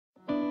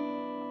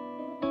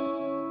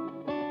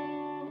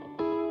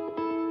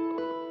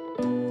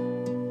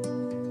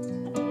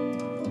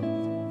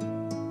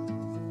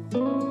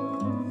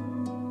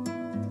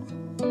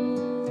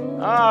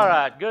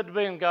right, good to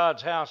be in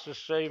God's house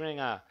this evening.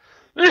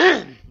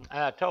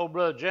 I told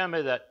Brother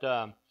Jimmy that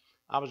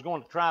I was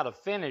going to try to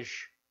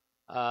finish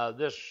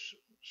this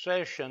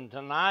session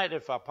tonight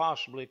if I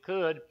possibly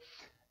could,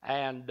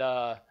 and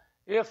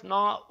if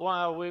not,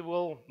 well, we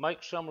will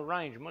make some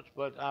arrangements.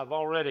 But I've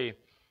already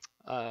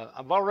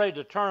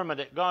determined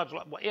that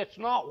it's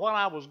not what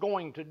I was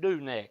going to do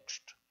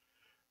next,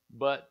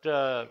 but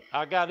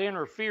I got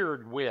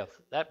interfered with.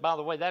 That, by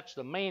the way, that's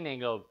the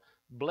meaning of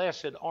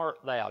blessed art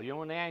thou. You know,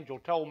 when the angel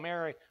told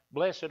Mary,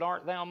 blessed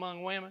art thou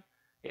among women,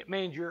 it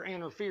means you're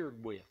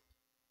interfered with.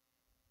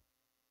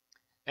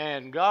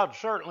 And God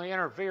certainly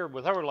interfered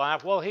with her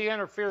life. Well, he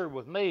interfered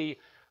with me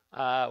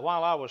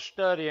while I was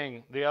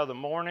studying the other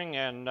morning,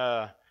 and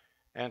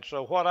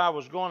so what I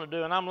was going to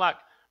do, and I'm like,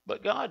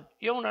 but God,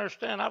 you don't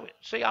understand.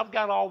 I've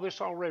got all this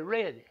already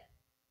ready.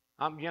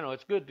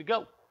 It's good to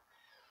go.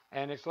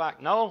 And it's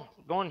like, no,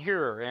 go in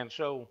here. And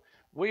so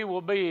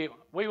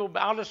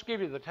I'll just give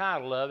you the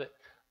title of it.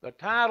 The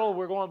title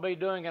we're going to be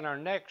doing in our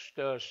next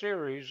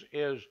series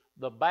is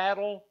The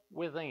Battle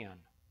Within.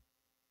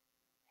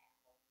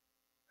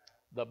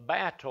 The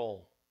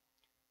battle.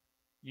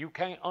 You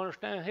can't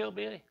understand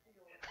hillbilly?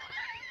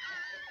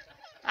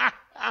 All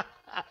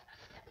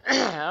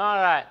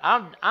right.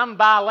 I'm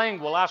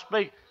bilingual. I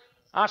speak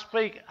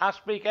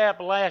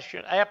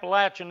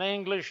Appalachian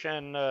English,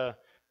 and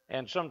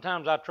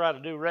sometimes I try to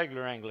do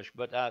regular English,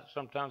 but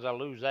sometimes I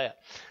lose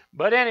that.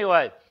 But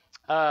anyway,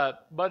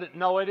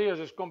 it is.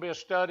 It's going to be a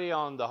study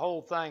on the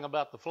whole thing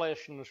about the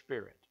flesh and the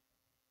spirit.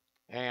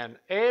 And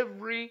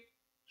every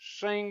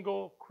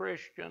single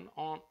Christian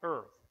on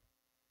earth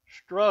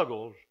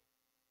struggles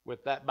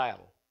with that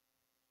battle.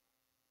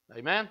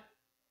 Amen?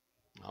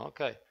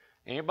 Okay.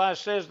 Anybody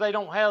says they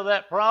don't have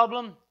that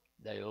problem,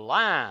 they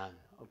lying,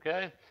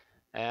 okay?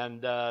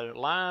 And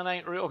lying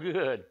ain't real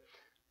good.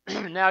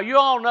 Now, you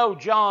all know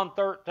John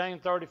 13,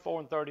 34,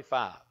 and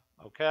 35,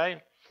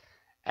 okay?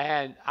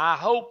 And I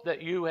hope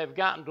that you have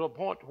gotten to a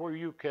point where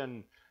you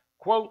can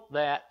quote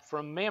that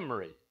from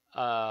memory.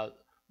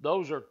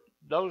 Those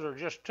are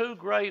just two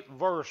great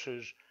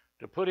verses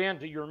to put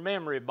into your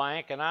memory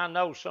bank, and I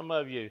know some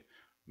of you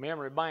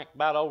memory bank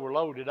about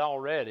overloaded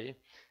already.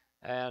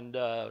 And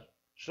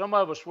some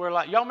of us were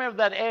like, y'all remember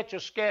that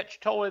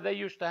Etch-a-Sketch toy they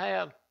used to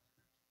have?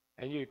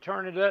 And you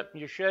turn it up and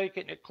you shake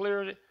it and it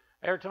clears it.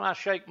 Every time I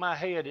shake my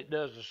head, it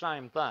does the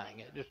same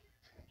thing.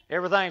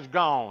 Everything's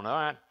gone, all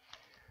right?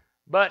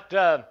 But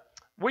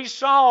we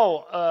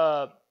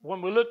saw,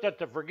 when we looked at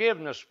the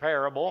forgiveness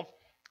parable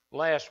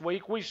last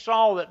week, we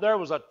saw that there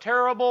was a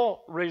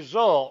terrible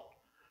result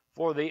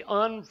for the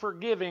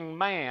unforgiving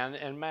man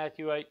in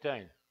Matthew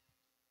 18.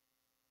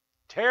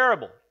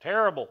 Terrible,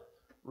 terrible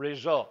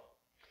result.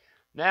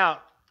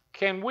 Now,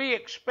 can we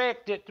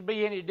expect it to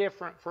be any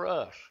different for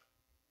us?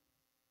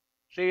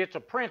 See, it's a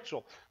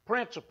principle.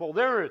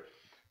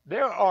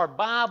 There are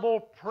Bible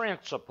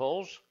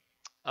principles,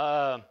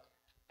 and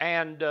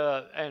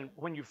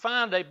when you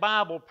find a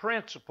Bible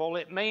principle,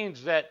 it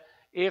means that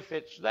if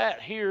it's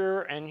that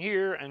here and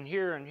here and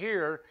here and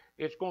here,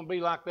 it's going to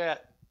be like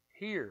that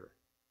here.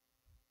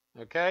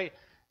 Okay?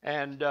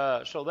 And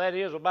so that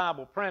is a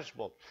Bible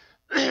principle.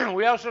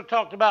 We also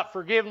talked about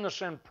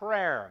forgiveness and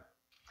prayer.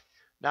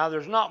 Now,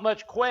 there's not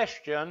much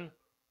question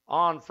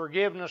on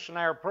forgiveness in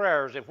our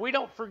prayers. If we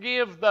don't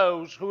forgive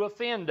those who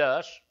offend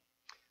us,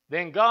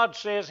 then God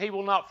says He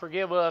will not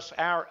forgive us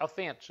our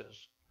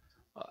offenses.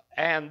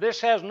 And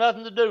this has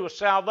nothing to do with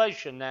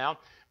salvation now,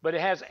 but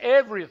it has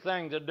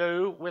everything to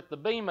do with the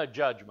Bema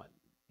judgment.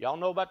 Y'all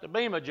know about the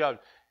Bema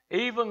judgment.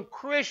 Even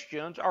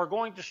Christians are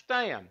going to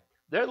stand.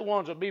 They're the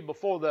ones that be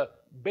before the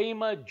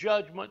Bema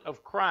judgment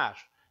of Christ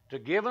to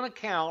give an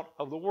account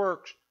of the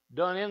works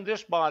done in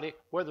this body,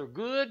 whether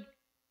good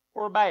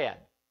or bad.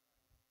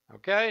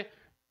 Okay?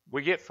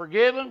 We get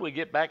forgiven, we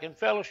get back in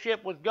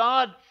fellowship with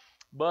God,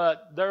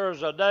 but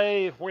there's a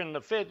day when the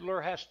fiddler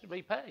has to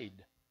be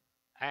paid.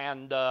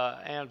 And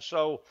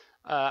so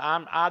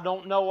I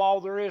don't know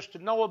all there is to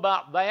know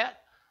about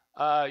that.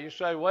 You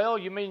say, well,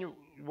 you mean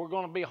we're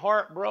going to be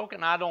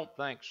heartbroken? I don't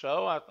think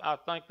so. I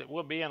think that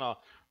we'll be in a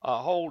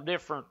whole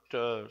different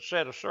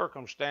set of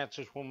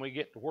circumstances when we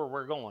get to where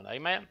we're going.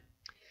 Amen?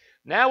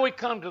 Now we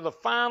come to the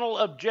final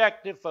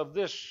objective of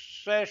this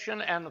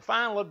session and the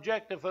final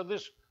objective of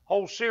this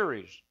whole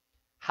series.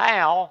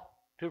 How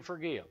to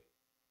forgive.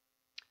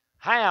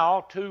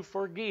 How to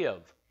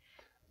forgive.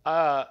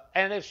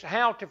 And it's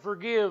how to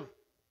forgive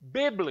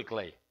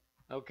biblically.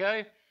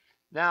 Okay?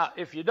 Now,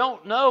 if you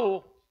don't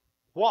know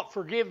what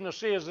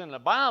forgiveness is in the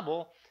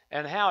Bible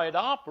and how it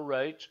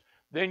operates,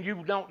 then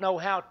you don't know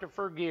how to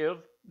forgive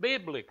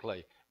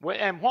biblically.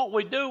 And what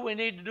we do, we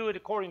need to do it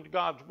according to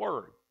God's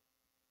Word.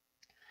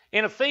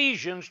 In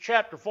Ephesians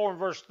chapter 4 and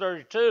verse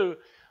 32,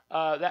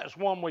 that's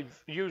one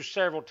we've used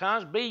several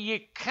times. Be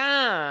ye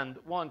kind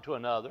one to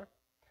another,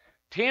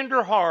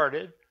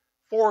 tender-hearted,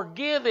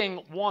 forgiving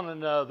one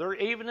another,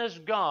 even as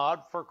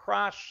God, for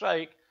Christ's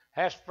sake,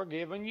 has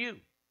forgiven you.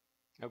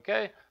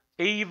 Okay?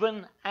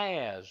 Even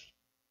as.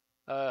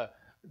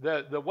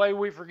 The way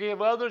we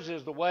forgive others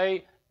is the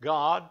way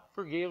God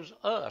forgives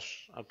us,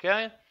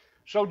 okay?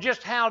 So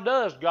just how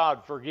does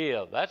God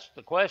forgive? That's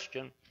the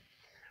question.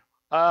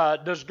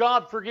 Does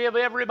God forgive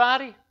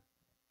everybody?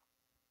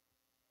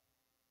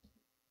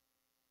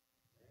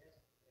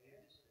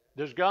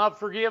 Does God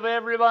forgive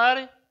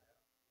everybody?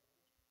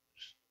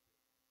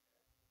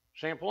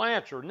 Simple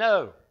answer,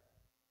 no.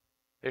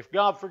 If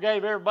God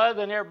forgave everybody,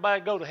 then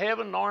everybody would go to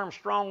heaven and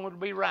Armstrong would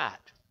be right.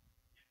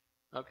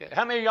 Okay.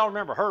 How many of y'all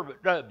remember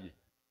Herbert W.?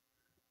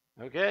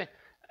 Okay.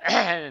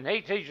 And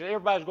he teaches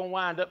everybody's going to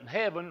wind up in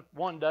heaven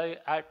one day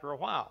after a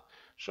while.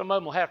 Some of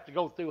them will have to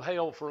go through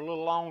hell for a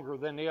little longer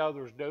than the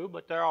others do,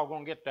 but they're all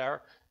going to get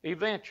there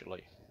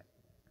eventually.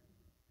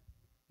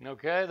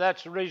 Okay.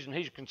 That's the reason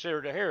he's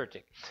considered a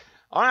heretic.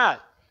 All right.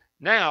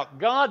 Now,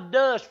 God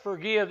does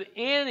forgive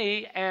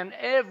any and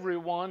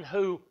everyone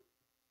who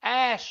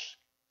asks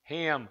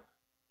Him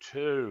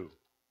to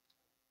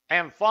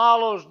and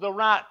follows the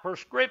right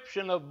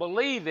prescription of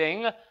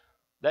believing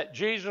that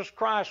Jesus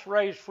Christ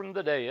raised from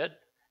the dead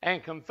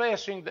and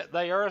confessing that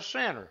they are a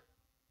sinner.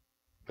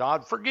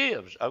 God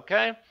forgives,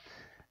 okay?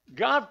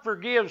 God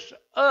forgives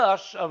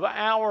us of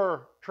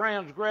our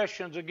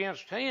transgressions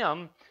against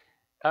Him.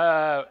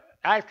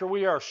 After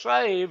we are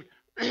saved,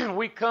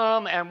 we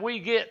come and we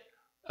get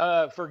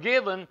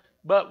forgiven,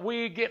 but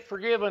we get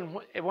forgiven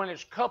when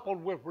it's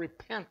coupled with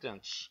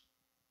repentance.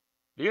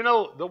 Do you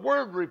know the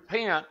word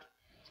repent,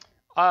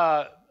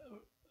 an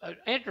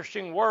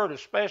interesting word,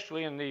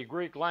 especially in the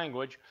Greek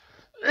language,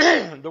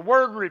 the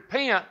word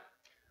repent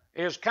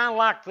is kind of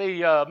like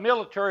the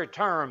military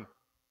term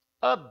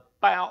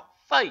about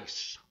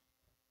face.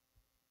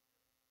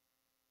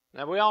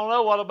 Now, we all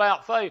know what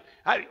about face.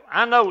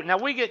 I know, now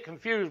we get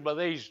confused by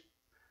these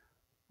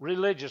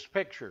religious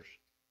pictures.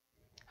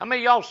 How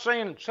many of y'all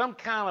seen some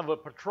kind of a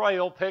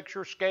portrayal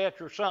picture,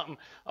 sketch or something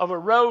of a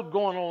road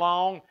going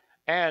along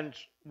and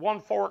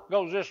one fork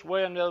goes this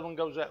way and the other one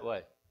goes that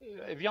way?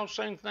 Have y'all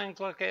seen things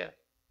like that?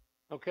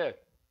 Okay.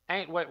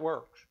 Ain't the way it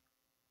works.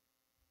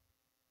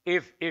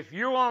 If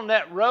you're on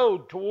that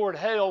road toward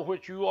hell,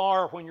 which you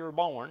are when you're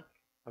born,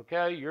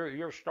 okay,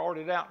 you're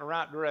started out in the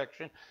right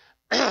direction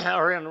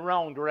or in the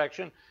wrong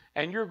direction,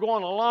 and you're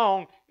going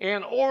along,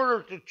 in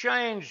order to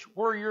change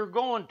where you're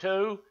going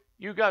to,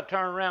 you got to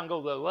turn around and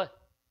go the other way.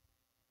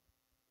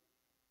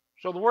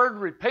 So the word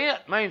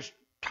repent means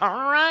turn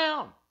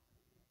around.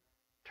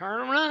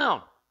 Turn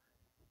around.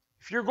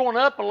 If you're going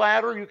up a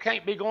ladder, you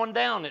can't be going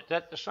down it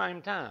at the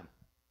same time.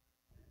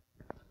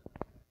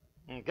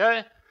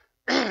 Okay?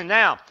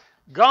 Now,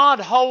 God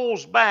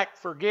holds back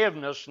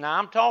forgiveness. Now,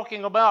 I'm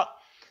talking about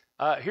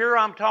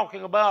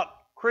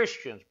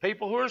Christians,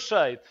 people who are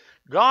saved.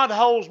 God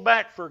holds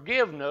back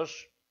forgiveness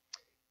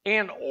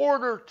in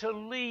order to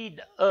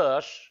lead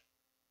us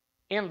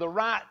in the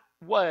right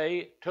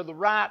way to the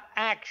right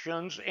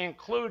actions,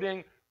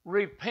 including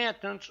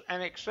repentance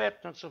and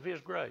acceptance of His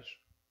grace.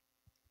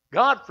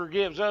 God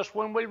forgives us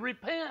when we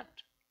repent.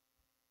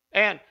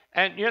 And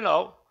you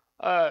know,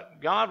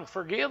 God will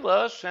forgive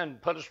us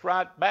and put us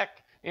right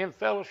back in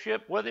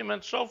fellowship with Him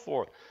and so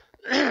forth.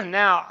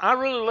 Now, I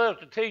really love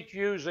to teach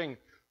using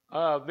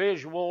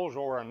visuals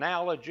or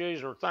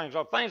analogies or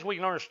things we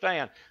can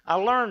understand. I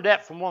learned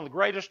that from one of the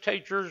greatest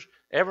teachers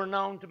ever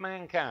known to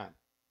mankind.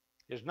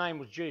 His name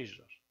was Jesus.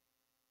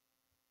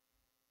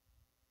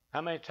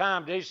 How many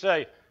times did He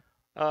say,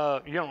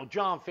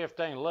 John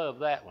 15, love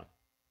that one.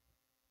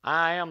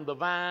 I am the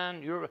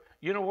vine.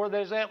 You know where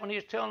there's at when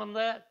He's telling them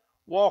that?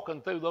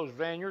 Walking through those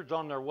vineyards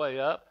on their way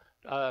up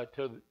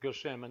to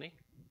Gethsemane.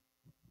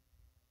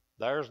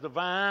 There's the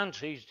vines.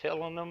 He's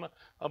telling them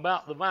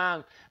about the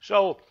vines.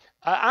 So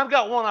I've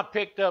got one I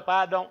picked up.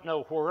 I don't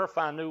know where. If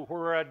I knew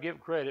where, I'd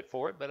give credit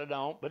for it, but I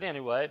don't. But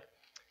anyway,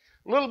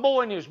 little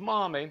boy and his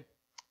mommy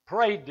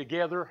prayed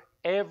together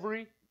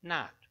every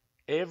night.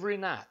 Every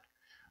night.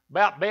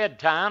 About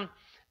bedtime.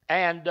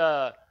 And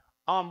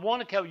on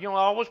one occasion, I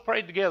always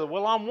prayed together.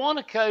 Well, on one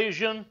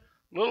occasion,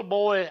 little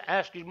boy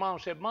asked his mom,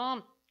 said,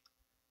 Mom,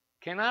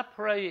 can I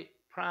pray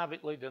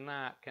privately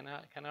tonight? Can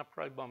I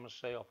pray by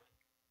myself?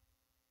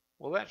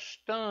 Well, that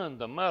stunned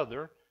the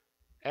mother,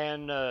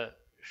 and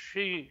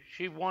she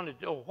wanted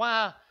to,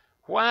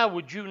 why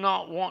would you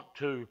not want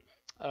to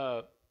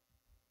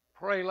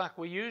pray like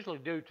we usually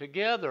do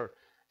together?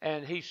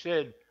 And he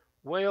said,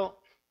 well,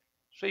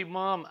 see,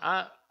 Mom,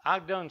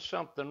 I've done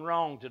something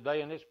wrong today,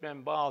 and it's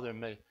been bothering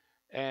me.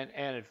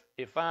 And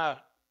if I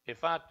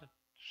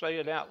say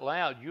it out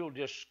loud, you'll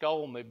just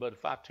scold me. But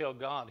if I tell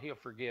God, He'll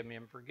forgive me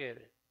and forget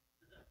it.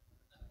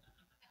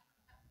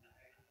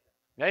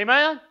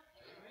 Amen?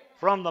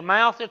 From the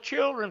mouth of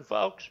children,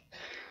 folks.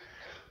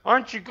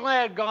 Aren't you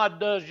glad God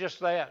does just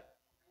that?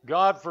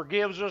 God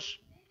forgives us.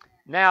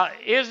 Now,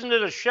 isn't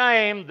it a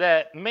shame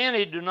that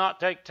many do not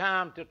take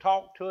time to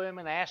talk to Him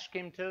and ask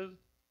Him to?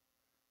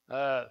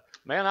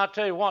 Man, I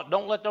tell you what,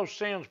 don't let those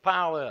sins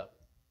pile up.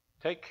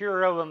 Take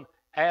care of them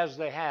as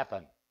they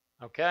happen,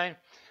 okay?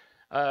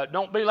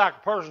 Don't be like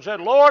the person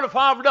said, Lord, if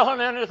I've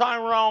done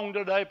anything wrong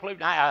today, please.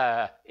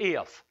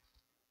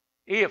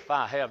 If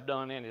I have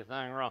done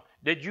anything wrong.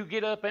 Did you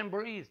get up and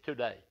breathe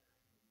today?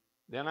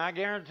 then I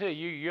guarantee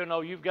you,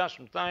 you've got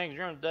some things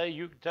during the day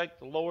you can take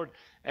to the Lord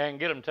and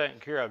get them taken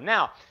care of.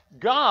 Now,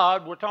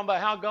 God, we're talking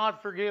about how God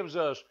forgives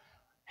us.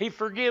 He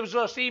forgives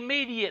us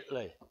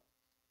immediately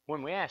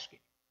when we ask Him.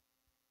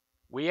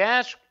 We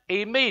ask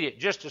immediate.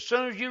 Just as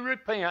soon as you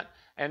repent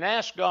and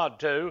ask God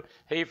to,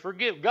 He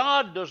forgives.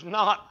 God does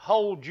not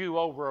hold you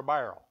over a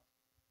barrel.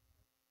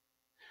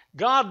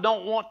 God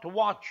don't want to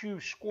watch you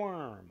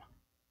squirm.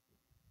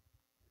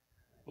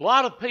 A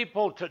lot of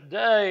people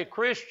today,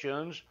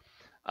 Christians,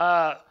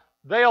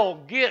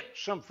 they'll get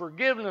some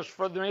forgiveness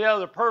for the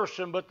other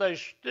person, but they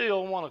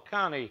still want to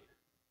kind of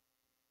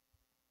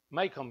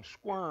make them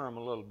squirm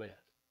a little bit.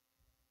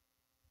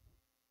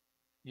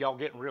 Y'all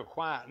getting real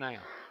quiet now.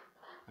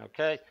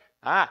 Okay?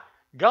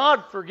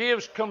 God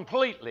forgives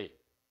completely.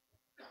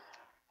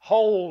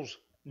 Holds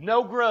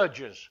no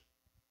grudges.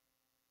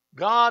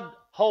 God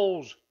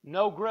holds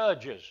no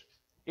grudges.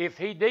 If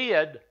He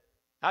did,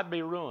 I'd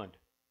be ruined.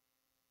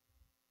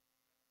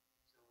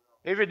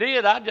 If He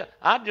did,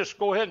 I'd just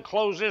go ahead and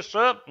close this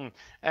up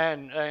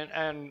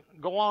and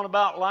go on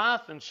about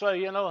life and say,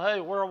 hey,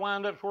 where I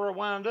wind up is where I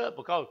wind up,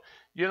 because,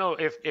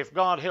 if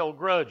God held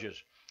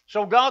grudges.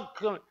 So God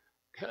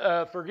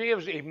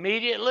forgives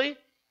immediately.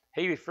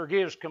 He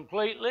forgives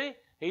completely.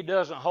 He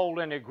doesn't hold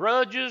any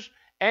grudges,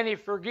 and He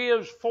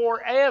forgives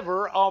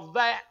forever of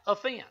that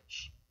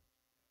offense.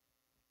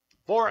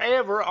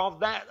 Forever of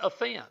that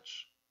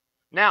offense.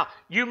 Now,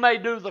 you may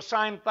do the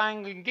same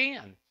thing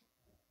again,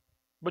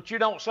 but you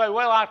don't say,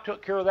 well, I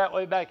took care of that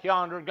way back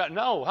yonder.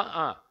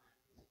 No,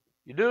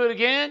 You do it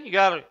again, you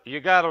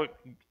gotta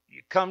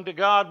come to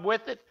God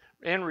with it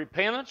in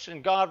repentance,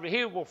 and God,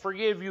 He will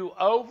forgive you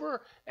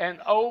over and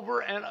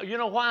over. And you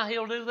know why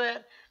He'll do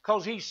that?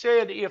 Because He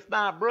said, if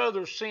thy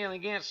brother sin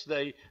against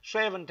thee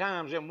 7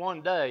 times in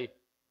one day,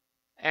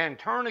 and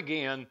turn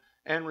again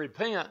and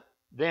repent,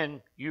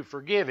 then you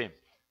forgive him.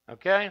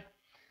 Okay?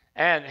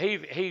 And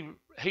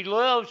He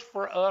loves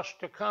for us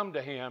to come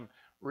to Him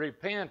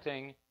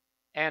repenting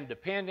and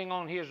depending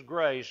on His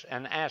grace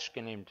and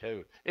asking Him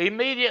to.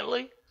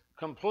 Immediately,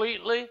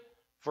 completely,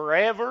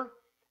 forever,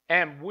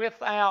 and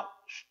without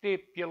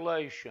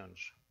stipulations.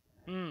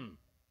 You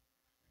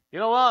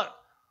know what?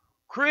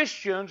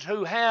 Christians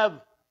who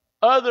have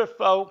other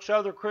folks,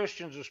 other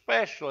Christians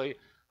especially,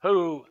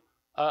 who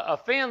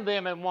offend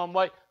them in one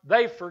way,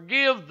 they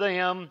forgive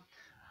them,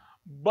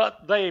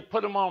 but they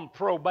put them on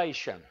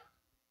probation.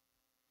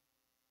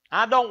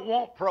 I don't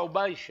want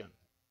probation.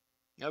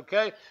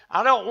 Okay?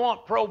 I don't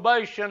want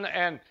probation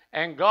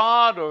and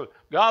God or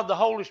God the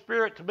Holy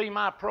Spirit to be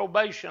my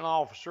probation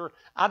officer.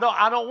 I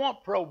don't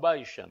want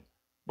probation,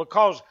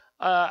 because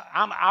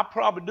I'll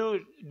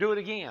probably do it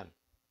again.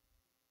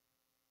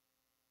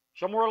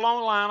 Somewhere along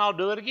the line, I'll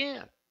do it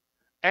again.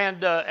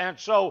 And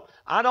so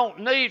I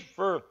don't need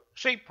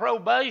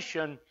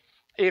probation.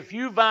 If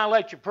you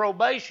violate your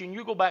probation,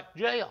 you go back to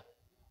jail.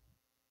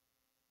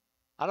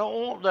 I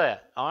don't want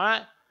that, all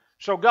right?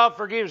 So God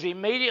forgives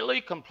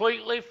immediately,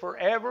 completely,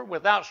 forever,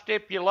 without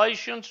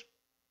stipulations.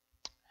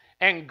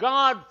 And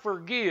God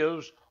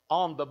forgives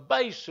on the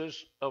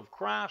basis of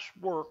Christ's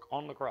work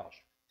on the cross.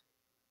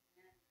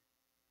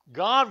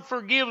 God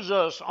forgives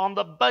us on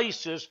the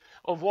basis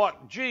of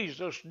what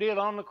Jesus did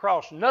on the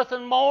cross.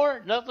 Nothing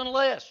more, nothing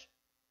less.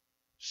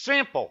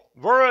 Simple,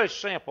 very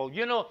simple.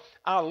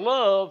 I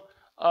love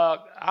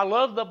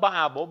the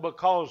Bible,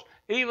 because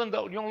even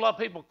though, a lot of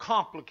people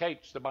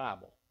complicates the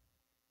Bible.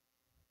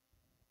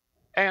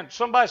 And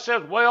somebody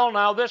says, well,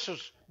 now this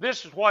is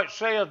what it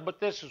says, but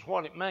this is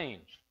what it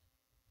means.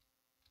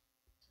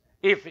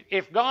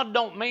 If God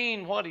don't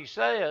mean what He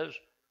says,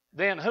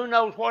 then who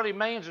knows what He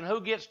means and who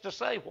gets to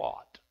say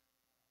what?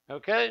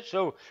 Okay?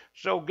 So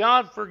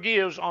God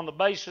forgives on the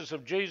basis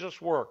of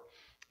Jesus' work.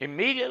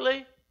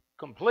 Immediately,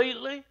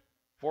 completely,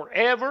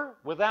 forever,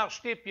 without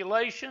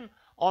stipulation,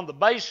 on the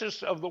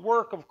basis of the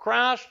work of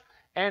Christ,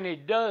 and He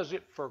does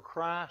it for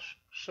Christ's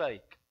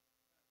sake.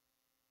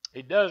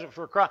 He does it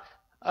for Christ.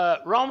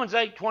 Romans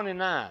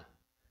 8:29,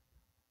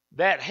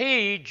 that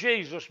He,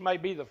 Jesus, may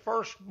be the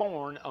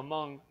firstborn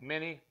among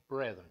many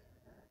brethren.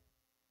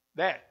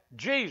 That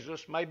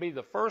Jesus may be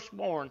the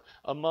firstborn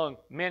among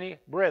many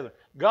brethren.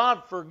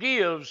 God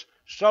forgives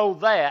so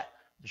that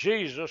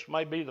Jesus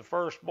may be the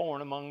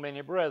firstborn among many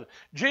brethren.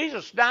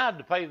 Jesus died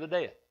to pay the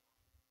debt.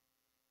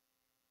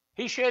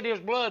 He shed His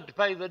blood to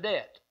pay the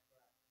debt.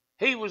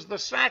 He was the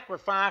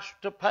sacrifice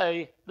to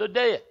pay the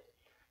debt.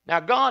 Now,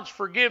 God's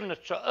forgiveness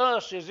to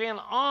us is in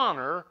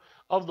honor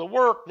of the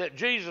work that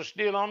Jesus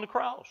did on the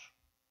cross.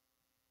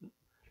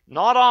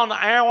 Not on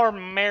our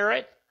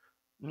merit,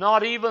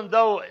 not even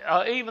though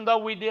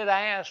we did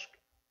ask,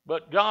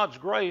 but God's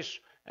grace,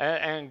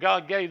 and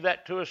God gave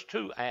that to us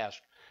to ask.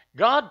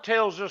 God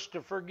tells us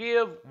to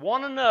forgive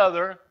one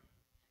another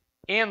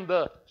in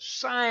the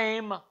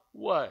same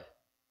way.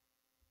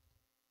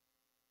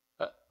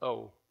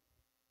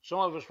 Some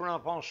of us run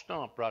up on a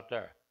stump right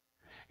there.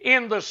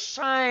 In the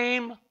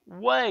same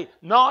way,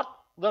 not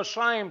the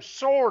same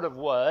sort of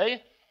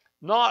way,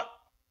 not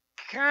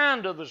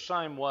kind of the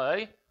same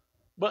way,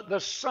 but the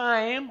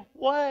same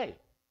way.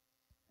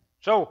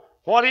 So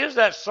What is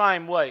that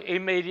same way?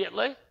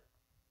 Immediately.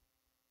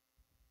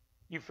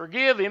 You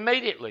forgive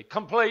immediately,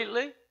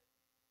 completely,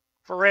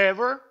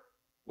 forever,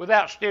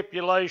 without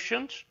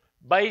stipulations,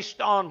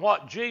 based on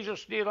what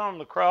Jesus did on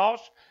the cross,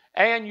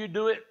 and you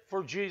do it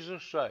for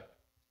Jesus' sake.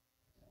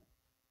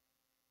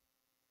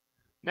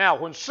 Now,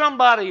 when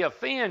somebody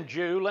offends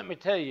you, let me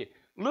tell you,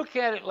 look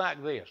at it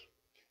like this.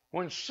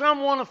 When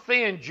someone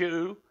offends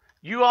you,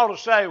 you ought to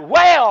say,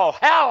 well,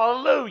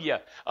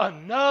 hallelujah,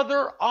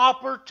 another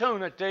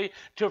opportunity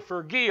to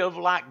forgive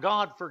like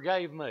God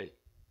forgave me.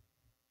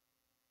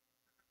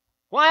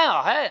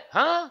 Wow, hey,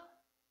 huh?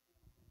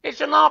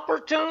 It's an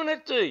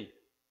opportunity.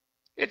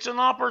 It's an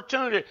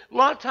opportunity. A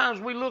lot of times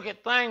we look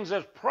at things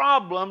as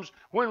problems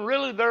when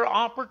really they're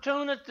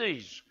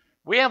opportunities.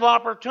 We have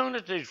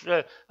opportunities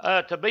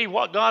to be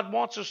what God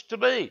wants us to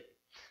be.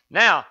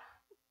 Now,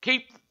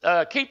 keep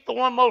the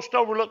one most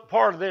overlooked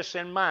part of this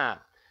in mind.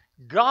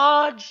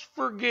 God's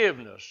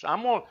forgiveness.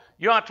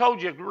 I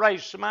told you to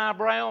raise some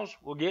eyebrows.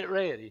 Well, get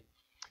ready.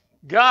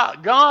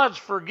 God's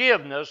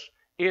forgiveness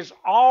is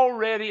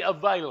already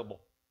available.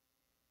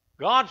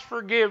 God's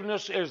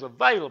forgiveness is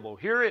available.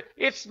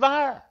 It's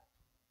there.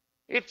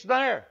 It's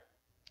there.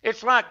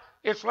 It's like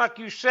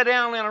you sit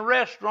down in a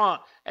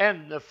restaurant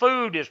and the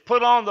food is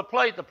put on the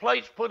plate. The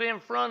plate's put in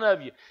front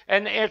of you,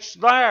 and it's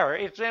there.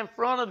 It's in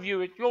front of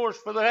you. It's yours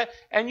for the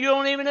and you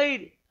don't even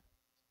eat it.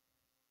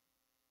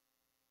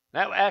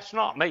 That's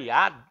not me.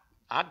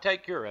 I'd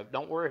take care of it.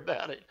 Don't worry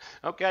about it.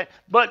 Okay,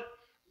 but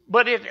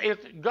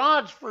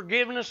God's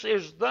forgiveness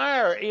is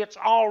there. It's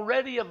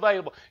already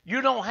available.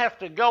 You don't have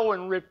to go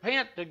and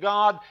repent to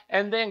God,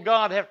 and then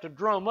God have to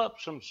drum up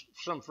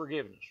some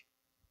forgiveness.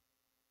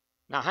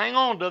 Now, hang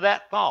on to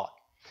that thought.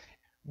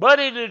 But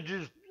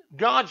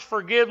God's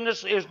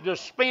forgiveness is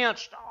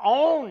dispensed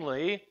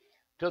only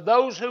to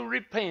those who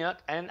repent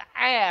and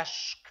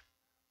ask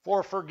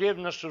for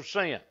forgiveness of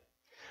sin.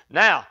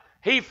 Now,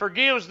 He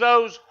forgives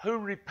those who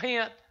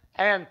repent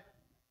and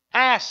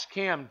ask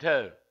Him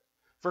to.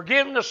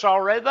 Forgiveness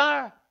already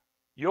there.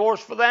 Yours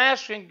for the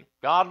asking.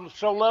 God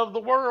so loved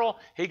the world,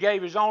 He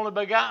gave His only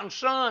begotten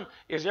Son.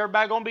 Is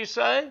everybody going to be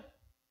saved?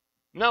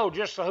 No,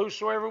 just the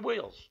whosoever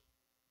wills.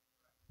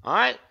 All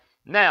right?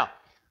 Now,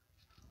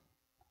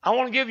 I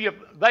want to give you,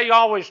 they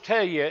always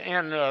tell you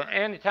in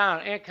any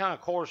kind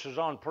of courses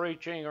on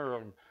preaching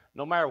or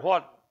no matter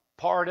what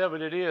part of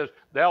it is,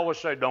 they always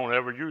say, don't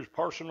ever use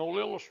personal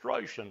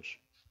illustrations.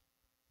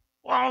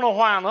 Well, I don't know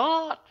why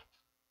not.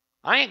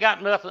 I ain't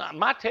got nothing.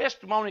 My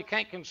testimony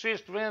can't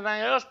consist of anything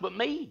else but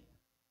me.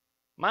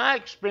 My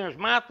experience,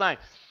 my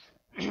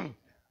thing.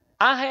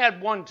 I had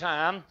one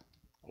time,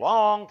 a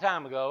long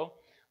time ago,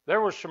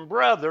 there were some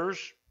brothers,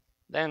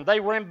 and they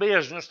were in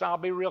business. I'll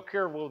be real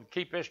careful to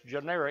keep this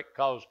generic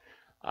because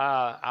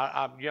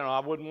I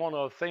wouldn't want to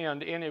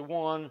offend any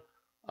one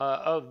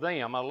of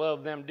them. I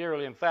love them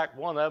dearly. In fact,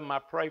 one of them, I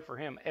pray for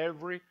him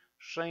every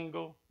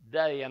single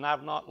day, and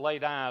I've not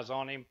laid eyes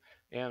on him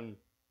in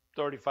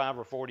 35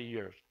 or 40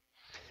 years.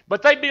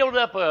 But they built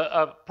up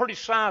a pretty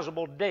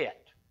sizable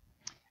debt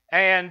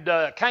and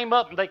came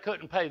up and they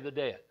couldn't pay the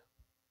debt.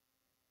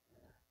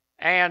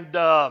 And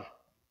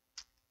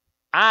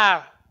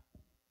I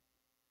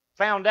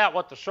found out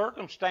what the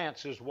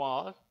circumstances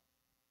was,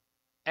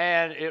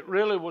 and it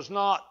really was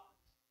not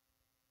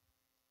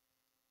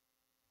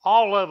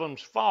all of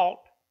them's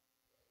fault.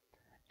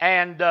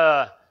 And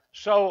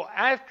so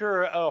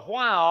after a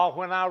while,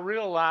 when I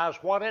realized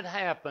what had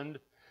happened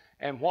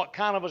and what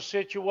kind of a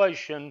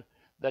situation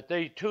that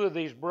two of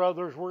these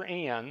brothers were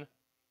in,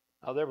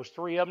 there was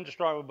three of them to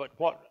start with, but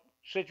what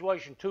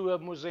situation two of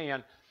them was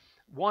in,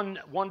 one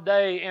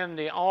day in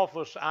the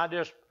office,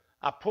 I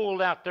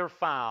pulled out their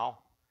file,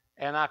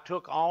 and I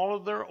took all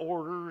of their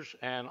orders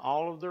and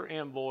all of their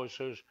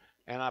invoices,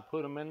 and I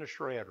put them in the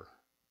shredder.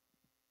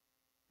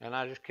 And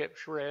I just kept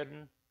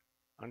shredding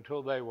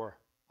until they were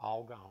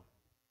all gone.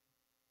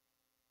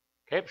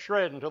 Kept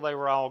shredding until they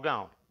were all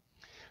gone.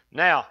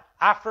 Now,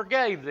 I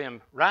forgave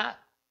them, right?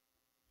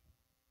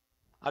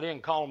 I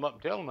didn't call them up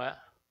and tell them that.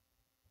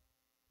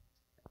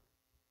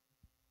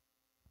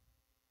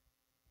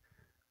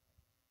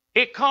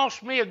 It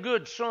cost me a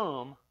good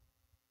sum,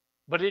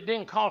 but it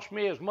didn't cost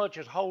me as much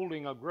as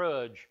holding a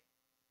grudge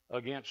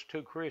against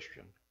two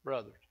Christian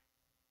brothers.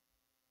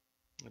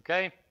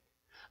 Okay?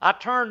 I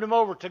turned them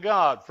over to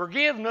God.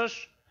 Forgiveness,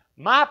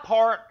 my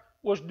part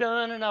was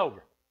done and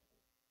over.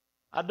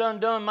 I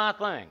done my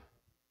thing.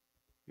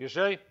 You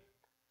see?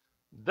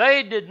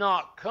 They did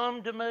not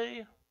come to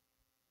me.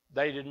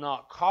 They did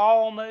not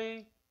call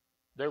me.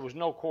 There was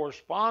no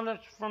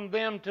correspondence from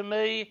them to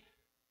me.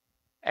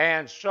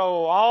 And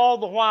so all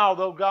the while,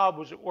 though, God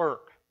was at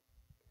work.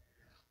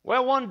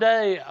 Well, one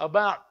day,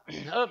 about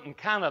up in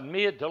kind of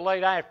mid to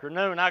late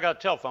afternoon, I got a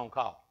telephone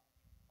call.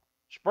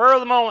 Spur of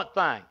the moment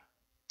thing.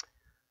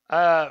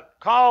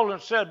 Called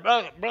and said,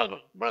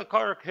 Brother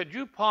Carter, could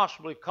you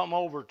possibly come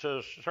over to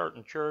a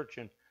certain church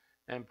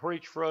and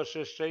preach for us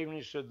this evening?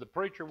 He said, the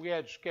preacher we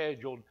had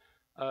scheduled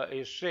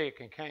is sick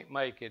and can't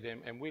make it,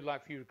 and we'd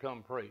like for you to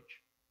come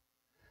preach.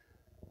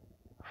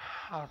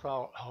 I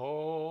thought,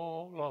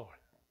 oh, Lord.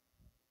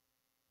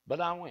 But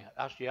I went.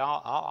 I said, yeah,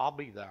 I'll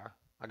be there.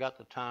 I got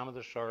the time of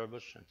the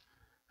service, and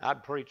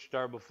I'd preached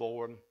there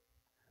before.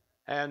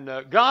 And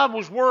God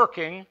was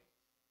working,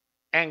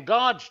 and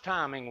God's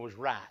timing was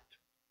right.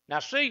 Now,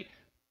 see,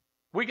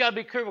 we got to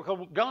be careful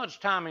because God's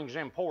timing is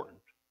important.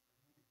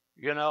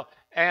 You know,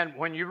 and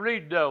when you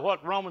read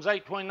what Romans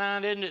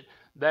 8:29, isn't it?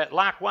 That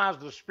likewise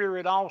the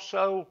Spirit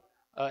also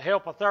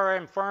helpeth our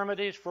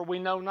infirmities, for we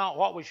know not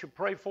what we should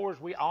pray for as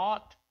we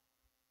ought.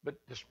 But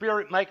the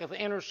Spirit maketh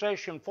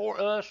intercession for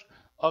us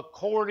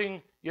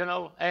according, you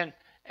know, and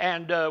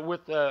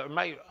with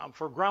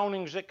for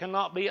groanings that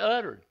cannot be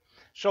uttered.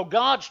 So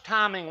God's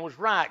timing was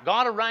right.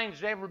 God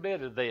arranged every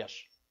bit of this.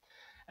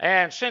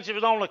 And since it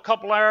was only a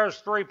couple hours,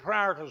 3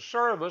 prior to the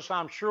service,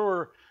 I'm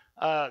sure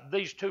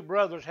these two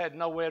brothers had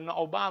no way of knowing.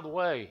 Oh, by the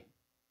way,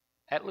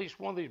 at least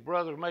one of these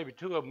brothers, maybe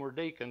 2 of them, were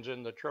deacons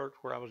in the church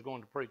where I was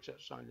going to preach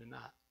that Sunday night.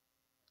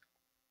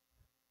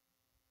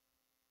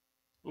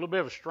 A little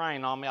bit of a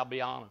strain on me, I'll be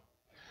honest.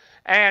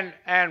 And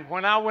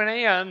when I went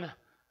in,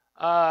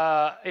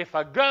 if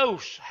a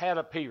ghost had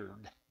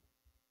appeared,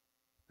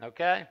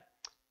 okay,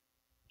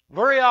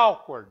 very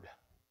awkward,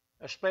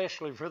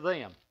 especially for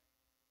them.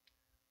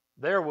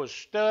 There was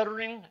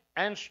stuttering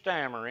and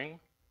stammering.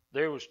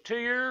 There was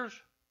tears.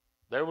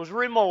 There was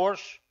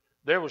remorse.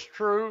 There was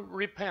true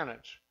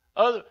repentance.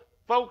 Other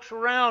folks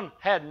around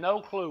had no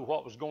clue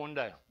what was going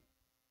down.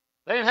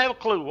 They didn't have a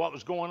clue what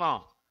was going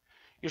on.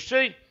 You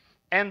see,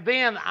 and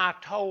then I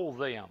told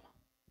them,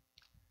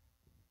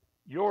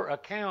 your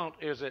account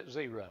is at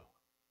 0.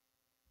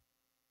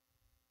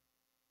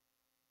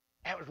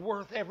 That was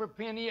worth every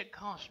penny it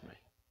cost me.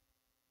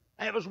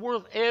 That was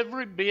worth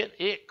every bit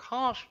it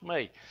cost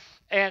me.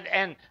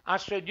 And I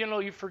said, you know,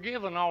 you're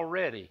forgiven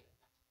already.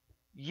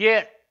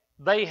 Yet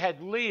they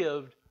had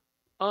lived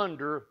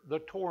under the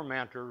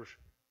tormentors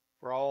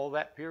for all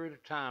that period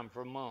of time,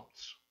 for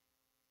months.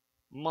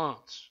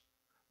 Months.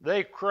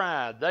 They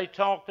cried. They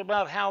talked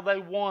about how they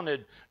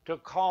wanted to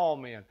call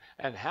me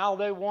and how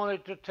they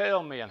wanted to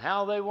tell me and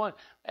how they want.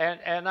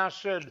 And I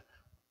said,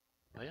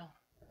 well,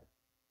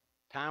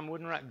 time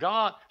wasn't right.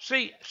 God,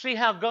 see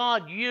how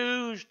God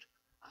used.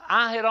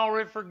 I had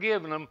already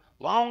forgiven them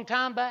long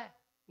time back.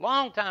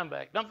 Long time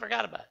back. Don't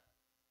forget about it.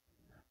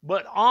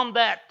 But on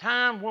that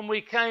time when we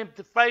came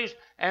to face,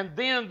 and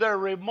then their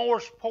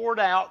remorse poured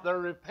out, their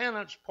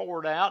repentance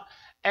poured out,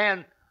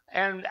 and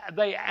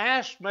they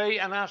asked me,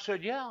 and I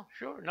said, yeah,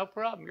 sure, no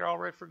problem. You're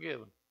already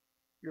forgiven.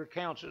 Your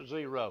account's at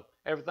 0.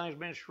 Everything's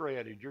been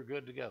shredded. You're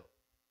good to go.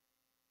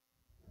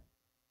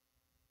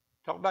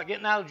 Talk about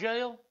getting out of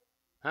jail?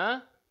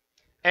 Huh?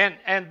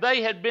 And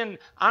they had been,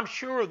 I'm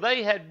sure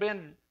they had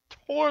been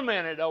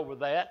tormented over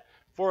that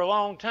for a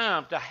long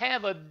time, to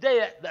have a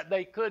debt that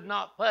they could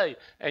not pay.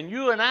 And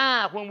you and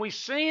I, when we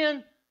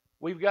sin,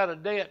 we've got a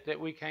debt that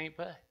we can't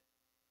pay.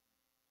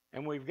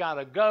 And we've got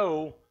to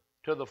go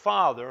to the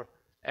Father,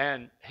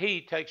 and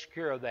He takes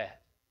care of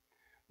that.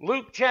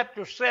 Luke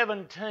chapter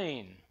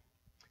 17.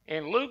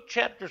 In Luke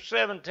chapter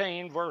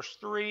 17, verse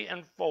 3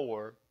 and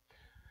 4,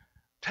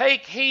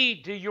 take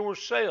heed to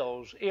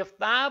yourselves. If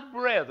thy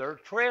brother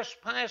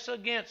trespass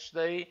against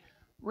thee,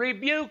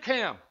 rebuke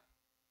him.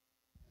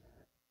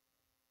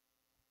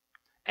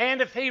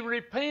 And if he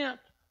repent,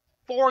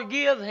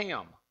 forgive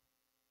him.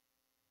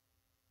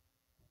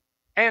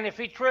 And if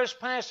he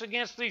trespass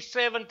against thee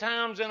 7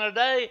 times in a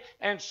day,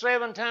 and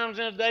 7 times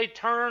in a day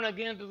turn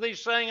again to thee,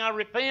 saying, I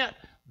repent,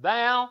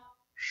 thou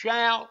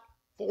shalt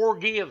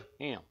forgive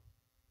him.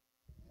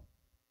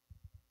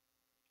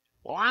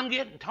 Well, I'm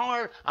getting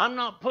tired. I'm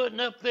not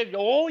putting up there.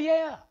 Oh,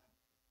 yeah.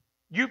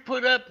 You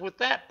put up with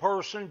that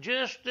person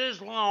just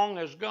as long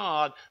as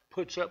God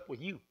puts up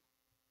with you.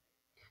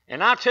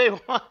 And I tell you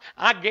what,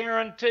 I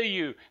guarantee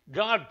you,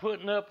 God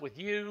putting up with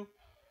you,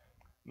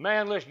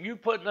 man, listen, you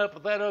putting up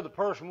with that other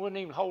person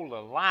wouldn't even hold a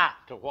light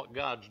to what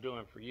God's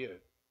doing for you.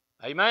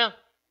 Amen?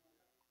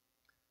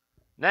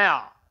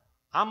 Now,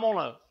 I'm going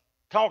to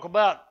talk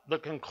about the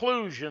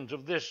conclusions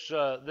of this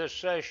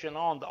session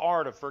on the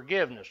art of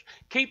forgiveness.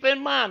 Keep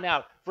in mind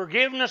now,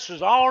 forgiveness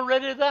is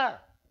already there.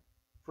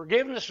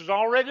 Forgiveness is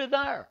already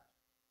there.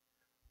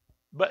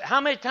 But how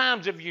many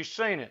times have you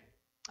seen it?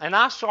 And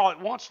I saw it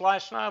once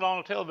last night on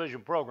a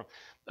television program.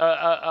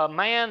 A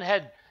man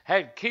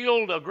had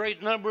killed a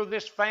great number of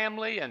this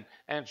family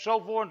and so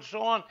forth and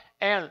so on.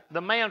 And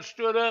the man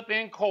stood up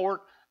in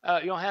court,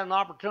 had an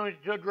opportunity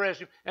to address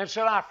him and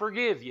said, I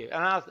forgive you.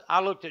 And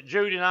I looked at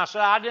Judy and I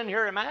said, I didn't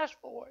hear him ask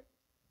for it.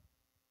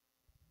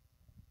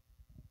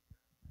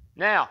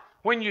 Now,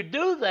 when you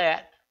do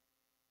that,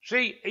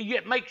 see,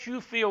 it makes you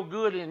feel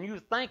good and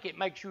you think it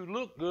makes you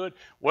look good.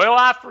 Well,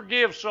 I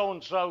forgive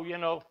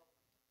so-and-so,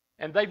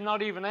 and they've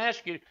not even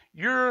asked you.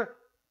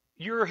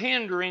 You're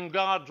hindering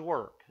God's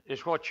work,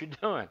 is what you're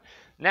doing.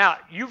 Now,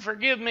 you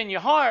forgive them in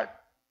your heart,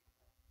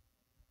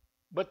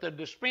 but the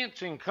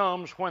dispensing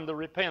comes when the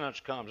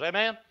repentance comes.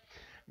 Amen?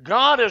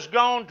 God has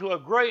gone to a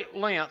great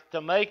length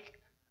to make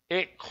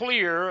it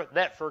clear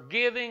that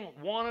forgiving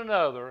one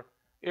another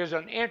is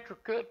an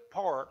intricate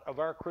part of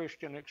our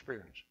Christian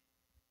experience.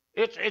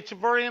 It's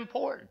very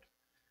important.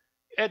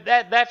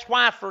 That's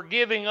why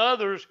forgiving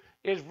others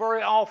is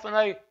very often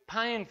a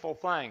painful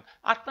thing.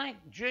 I think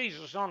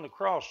Jesus on the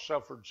cross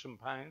suffered some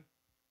pain.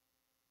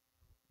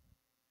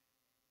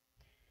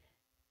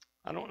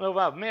 I don't know if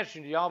I've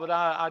mentioned to y'all, but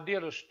I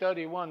did a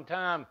study one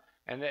time,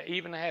 and they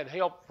even had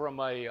help from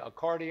a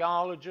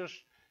cardiologist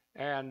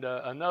and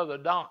another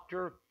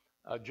doctor,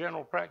 a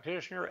general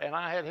practitioner, and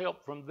I had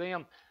help from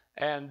them.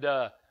 And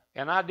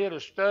I did a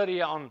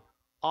study on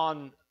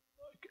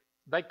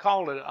they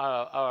call it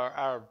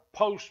our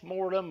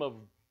post-mortem of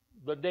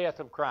the death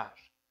of Christ.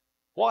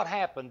 What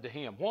happened to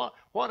him?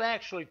 What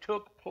actually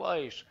took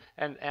place?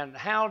 And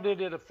how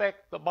did it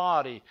affect the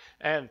body?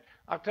 And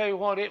I'll tell you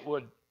what, it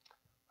would.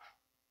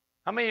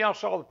 How many of y'all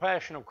saw the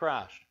Passion of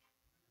Christ?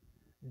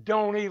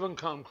 Don't even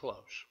come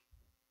close.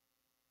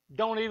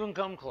 Don't even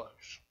come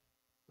close.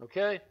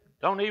 Okay?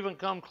 Don't even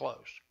come close.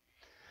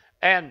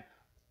 And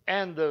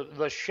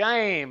the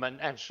shame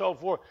and so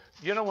forth.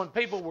 You know, when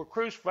people were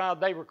crucified,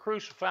 they were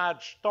crucified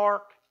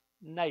stark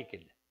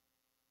naked.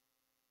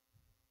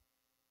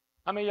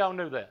 How many of y'all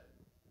knew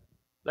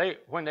that?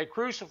 When they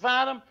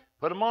crucified them,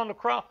 put them on the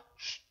cross,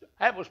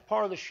 that was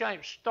part of the shame,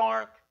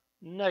 stark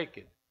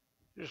naked.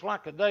 Just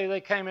like the day they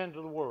came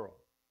into the world.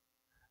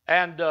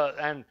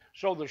 And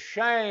so the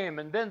shame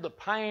and then the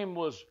pain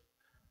was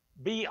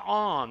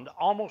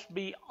almost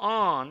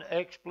beyond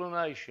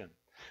explanation.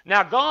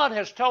 Now, God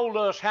has told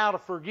us how to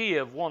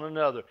forgive one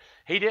another.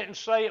 He didn't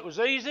say it was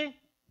easy,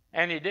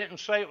 and He didn't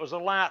say it was a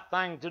light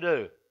thing to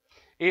do.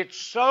 It's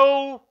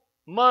so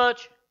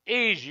much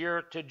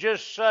easier to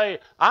just say,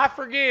 I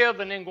forgive,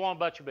 and then go on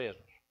about your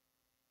business.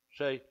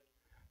 See?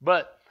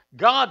 But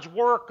God's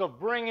work of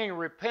bringing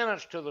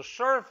repentance to the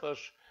surface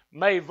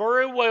may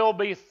very well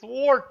be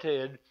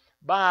thwarted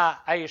by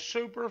a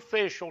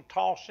superficial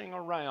tossing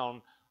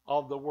around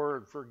of the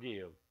word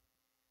forgive.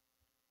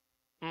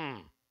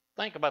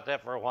 Think about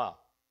that for a while.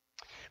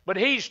 But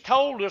He's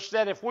told us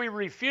that if we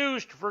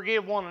refuse to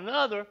forgive one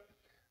another,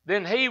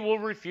 then He will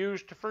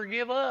refuse to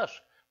forgive us.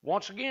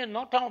 Once again,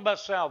 not talking about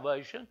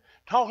salvation,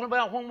 talking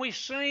about when we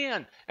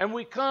sin and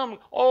we come,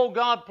 oh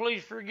God,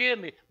 please forgive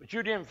me. But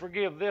you didn't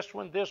forgive this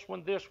one, this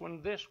one, this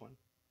one, this one.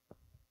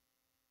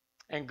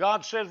 And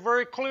God says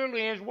very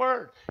clearly in His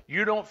Word,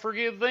 you don't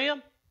forgive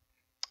them,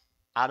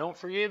 I don't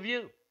forgive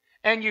you.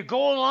 And you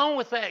go along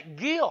with that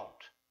guilt.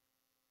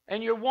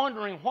 And you're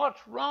wondering,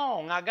 what's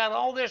wrong? I got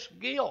all this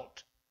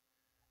guilt.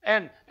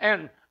 And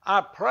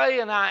I pray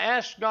and I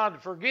ask God to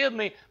forgive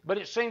me, but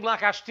it seems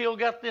like I still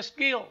got this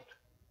guilt.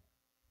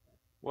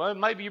 Well,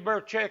 maybe you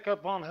better check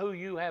up on who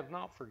you have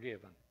not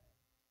forgiven.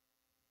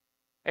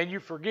 And you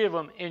forgive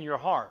them in your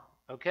heart,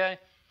 okay?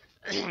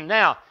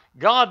 Now,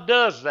 God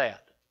does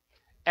that.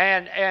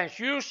 And it's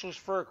useless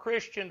for a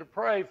Christian to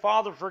pray,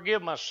 Father,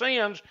 forgive my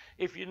sins,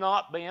 if you've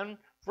not been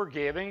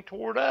forgiving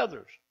toward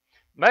others.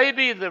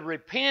 Maybe the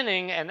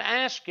repenting and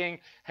asking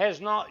has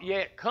not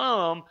yet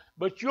come,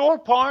 but your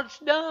part's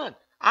done.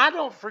 I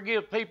don't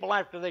forgive people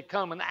after they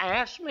come and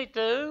ask me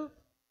to.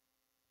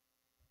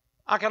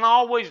 I can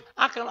always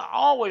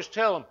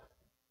tell them,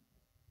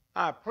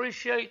 I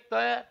appreciate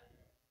that,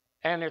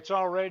 and it's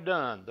already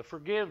done. The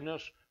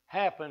forgiveness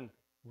happened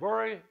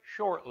very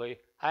shortly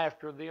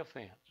after the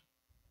offense.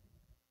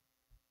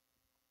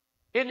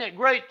 Isn't it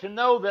great to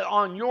know that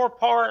on your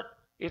part,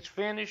 it's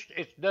finished,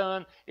 it's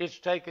done, it's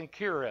taken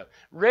care of.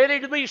 Ready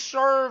to be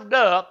served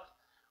up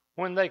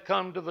when they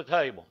come to the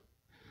table.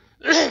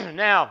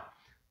 Now,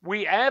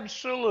 we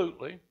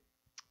absolutely,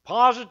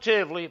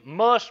 positively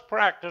must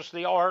practice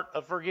the art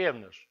of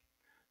forgiveness.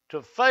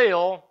 To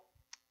fail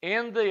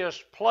in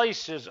this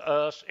places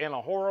us in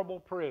a horrible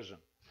prison.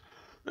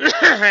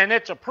 And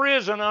it's a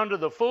prison under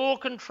the full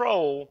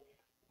control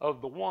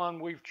of the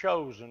one we've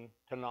chosen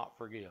to not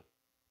forgive.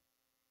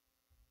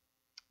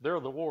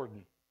 They're the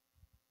warden.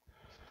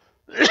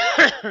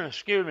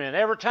 Excuse me. And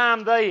every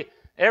time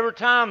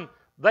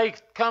they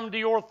come to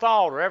your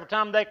thought, or every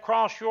time they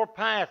cross your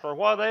path, or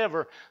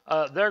whatever,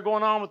 they're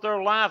going on with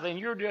their life, and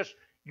you're just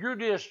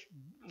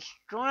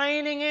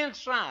straining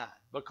inside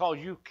because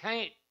you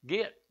can't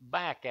get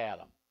back at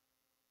them.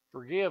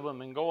 Forgive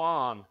them and go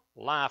on.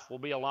 Life will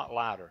be a lot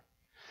lighter.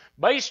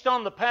 Based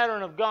on the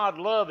pattern of God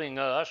loving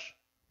us,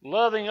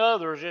 loving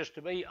others is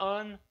to be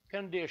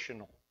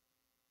unconditional.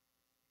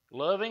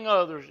 Loving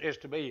others is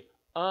to be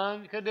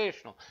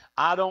unconditional.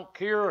 I don't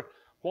care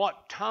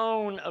what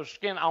tone of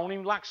skin. I don't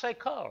even like to say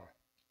color.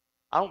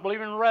 I don't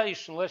believe in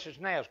race unless it's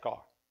NASCAR.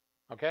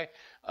 Okay?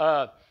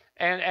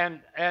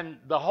 And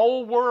the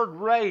whole word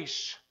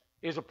race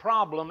is a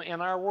problem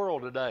in our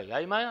world today.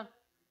 Amen?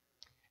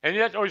 And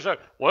yet we say,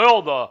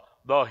 well,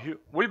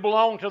 we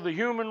belong to the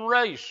human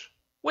race.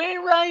 We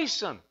ain't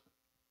racing.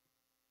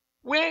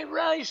 We ain't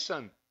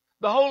racing.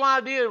 The whole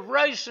idea of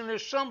racing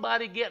is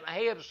somebody getting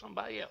ahead of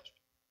somebody else.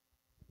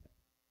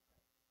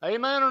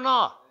 Amen or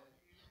not?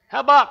 How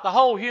about the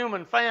whole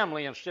human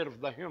family instead of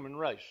the human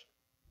race?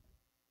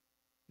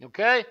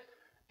 Okay?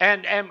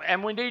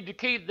 And we need to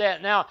keep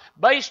that. Now,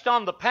 based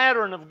on the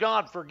pattern of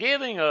God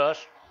forgiving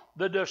us,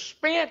 the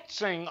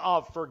dispensing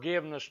of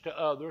forgiveness to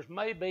others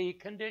may be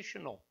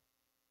conditional.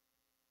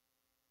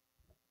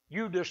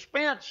 you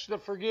dispense the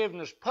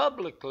forgiveness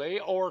publicly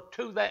or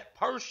to that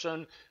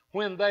person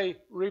when they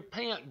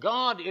repent.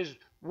 God is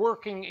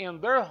working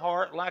in their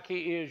heart like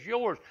He is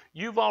yours.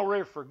 You've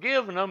already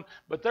forgiven them,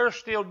 but they're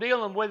still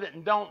dealing with it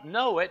and don't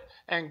know it,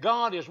 and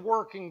God is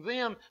working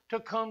them to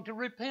come to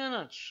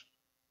repentance.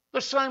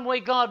 The same way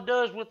God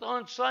does with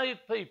unsaved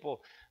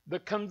people. The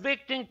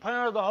convicting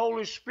power of the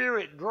Holy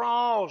Spirit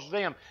draws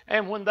them,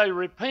 and when they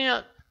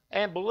repent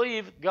and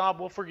believe, God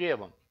will forgive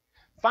them.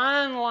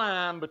 Fine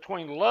line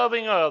between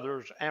loving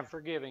others and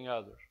forgiving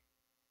others.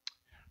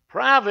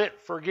 Private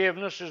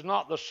forgiveness is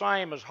not the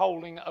same as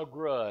holding a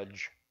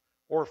grudge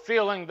or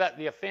feeling that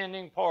the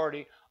offending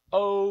party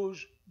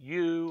owes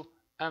you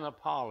an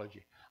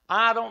apology.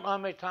 I don't know how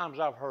many times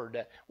I've heard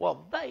that.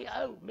 Well, they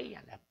owe me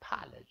an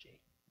apology.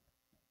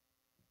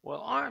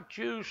 Well, aren't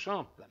you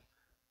something?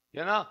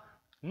 You know,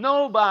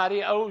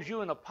 nobody owes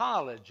you an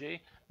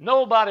apology.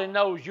 Nobody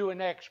knows you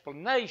an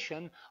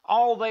explanation.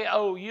 All they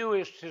owe you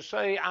is to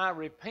say, I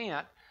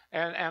repent,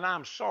 and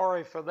I'm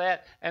sorry for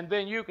that. And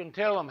then you can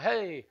tell them,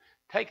 hey,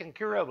 taken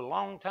care of a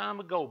long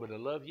time ago, but I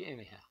love you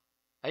anyhow.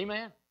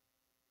 Amen?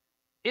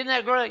 Isn't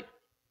that great?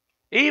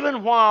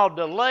 Even while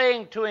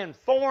delaying to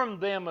inform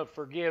them of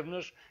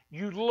forgiveness,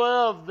 you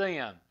love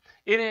them.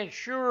 It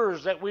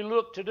ensures that we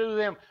look to do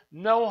them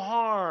no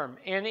harm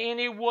in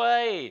any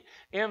way.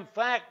 In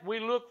fact, we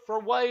look for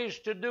ways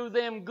to do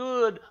them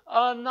good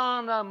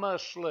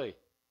anonymously.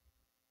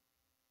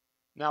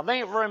 Now, there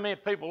ain't very many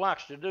people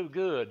likes to do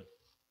good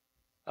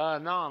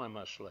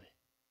anonymously.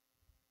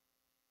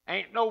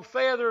 Ain't no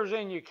feathers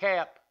in your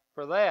cap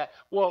for that.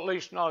 Well, at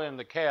least not in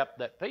the cap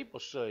that people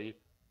see,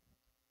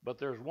 but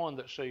there's one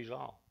that sees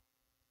all.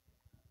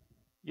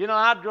 You know,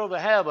 I'd rather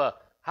have a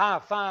high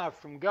five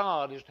from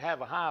God is to have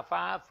a high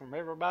five from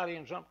everybody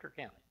in Sumter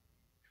County.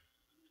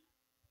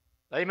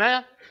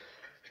 Amen?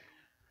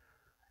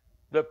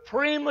 The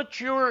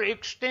premature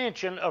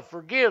extension of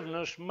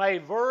forgiveness may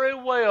very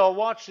well,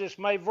 watch this,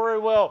 may very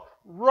well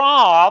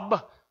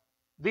rob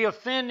the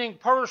offending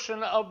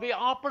person of the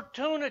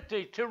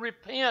opportunity to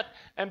repent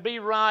and be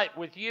right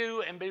with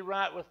you and be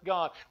right with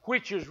God,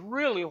 which is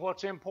really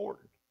what's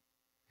important.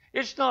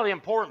 It's not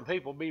important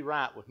people be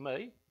right with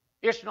me.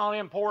 It's not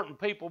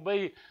important people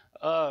be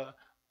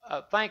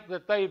think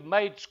that they've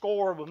made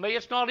score with me.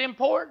 It's not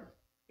important.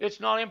 It's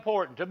not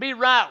important. To be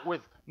right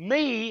with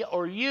me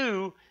or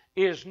you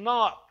is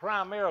not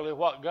primarily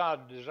what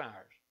God desires.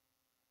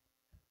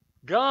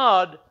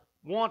 God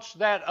wants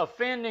that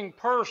offending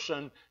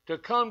person to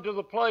come to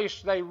the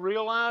place they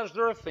realize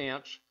their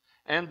offense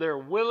and they're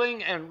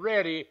willing and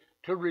ready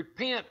to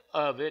repent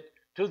of it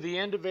to the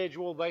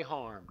individual they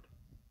harmed.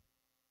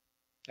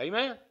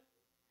 Amen?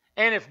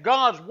 And if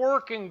God's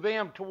working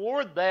them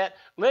toward that,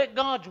 let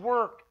God's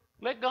work,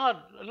 let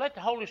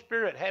the Holy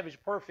Spirit have His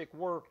perfect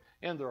work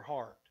in their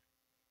heart.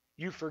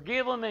 You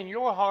forgive them in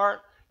your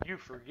heart, you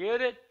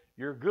forget it,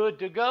 you're good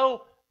to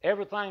go,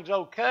 everything's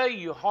okay,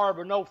 you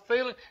harbor no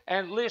feeling,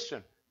 and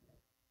listen,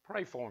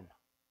 pray for them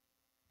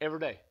every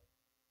day.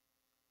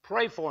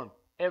 Pray for them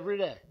every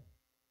day.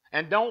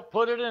 And don't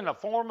put it in the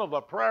form of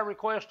a prayer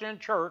request in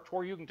church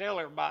where you can tell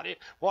everybody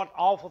what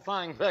awful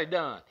things they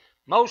done.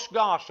 Most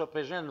gossip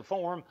is in the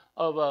form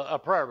of a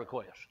prayer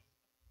request.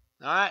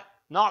 All right?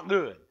 Not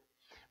good.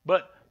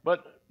 But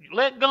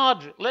let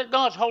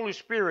God's Holy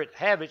Spirit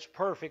have its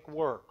perfect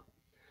work.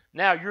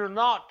 Now, you're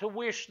not to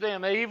wish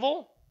them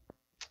evil.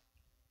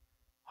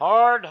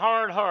 Hard,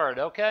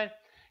 okay?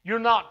 You're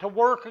not to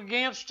work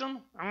against them.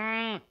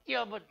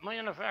 Yeah, but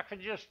man, if I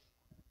could just...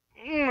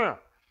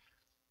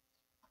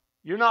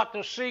 You're not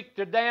to seek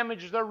to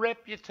damage their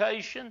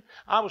reputation.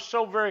 I was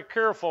so very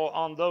careful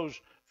on those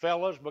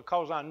fellas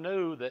because I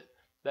knew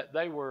that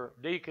they were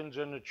deacons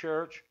in the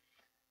church,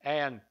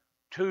 and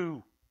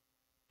to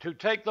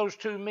take those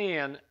two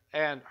men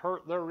and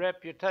hurt their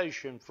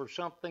reputation for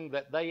something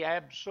that they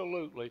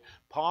absolutely,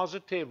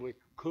 positively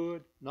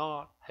could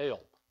not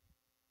help.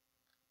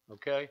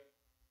 Okay?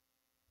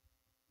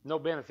 No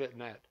benefit in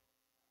that.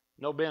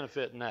 No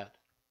benefit in that.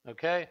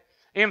 Okay?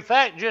 In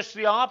fact, just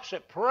the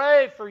opposite.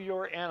 Pray for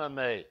your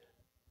enemy.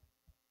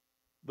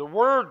 The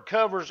word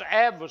covers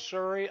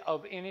adversary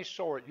of any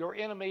sort. Your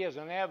enemy is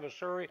an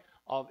adversary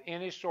of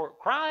any sort.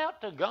 Cry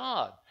out to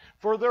God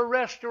for their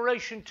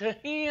restoration to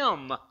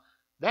Him.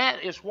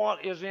 That is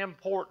what is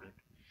important.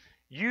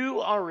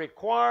 You are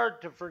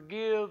required to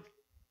forgive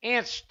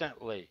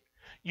instantly.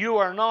 You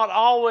are not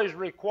always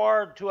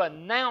required to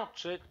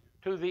announce it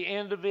to the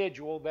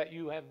individual that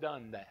you have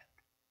done that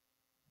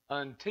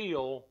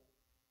until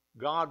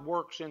God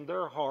works in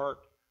their heart,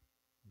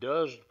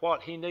 does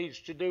what He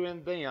needs to do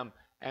in them,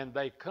 and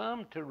they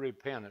come to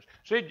repentance.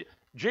 See,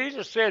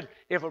 Jesus said,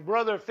 if a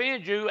brother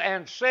offends you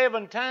and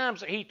 7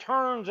 times he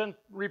turns and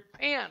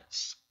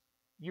repents,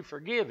 you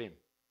forgive him.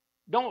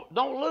 Don't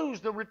lose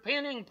the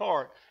repenting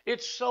part.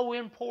 It's so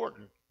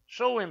important.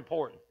 So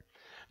important.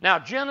 Now,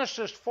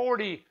 Genesis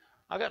 40,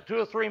 I got 2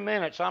 or 3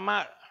 minutes. I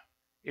might,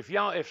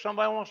 if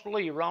somebody wants to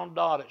leave, we're on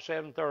dot at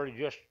 7:30.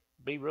 Just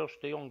be real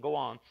still and go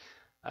on.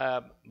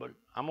 But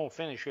I'm going to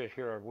finish this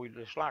here.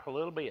 It's like a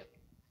little bit.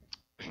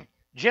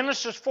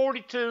 Genesis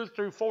 42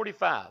 through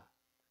 45.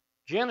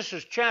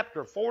 Genesis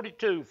chapter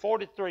 42,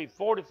 43,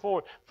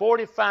 44,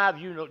 45,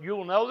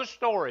 you'll know the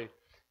story.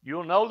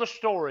 You'll know the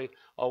story.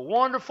 A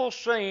wonderful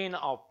scene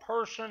of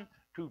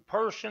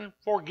person-to-person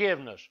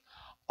forgiveness,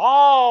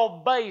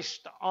 all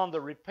based on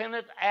the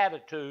repentant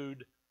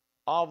attitude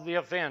of the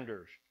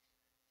offenders.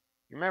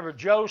 You remember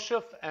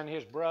Joseph and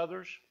his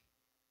brothers?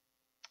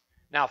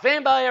 Now, if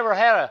anybody ever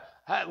had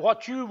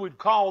what you would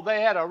call,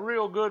 they had a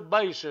real good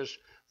basis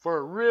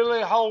for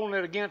really holding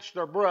it against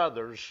their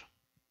brothers.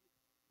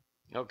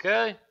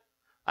 Okay?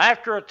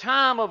 After a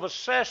time of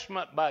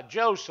assessment by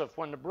Joseph,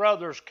 when the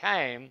brothers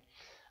came,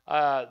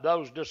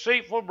 those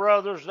deceitful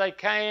brothers, they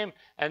came,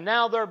 and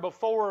now they're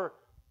before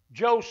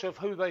Joseph,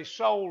 who they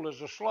sold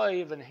as a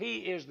slave, and he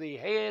is the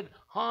head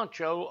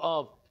honcho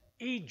of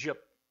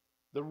Egypt,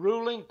 the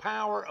ruling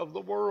power of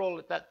the world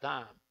at that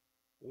time.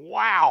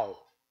 Wow!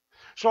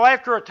 So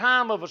after a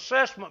time of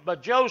assessment by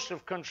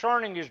Joseph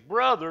concerning his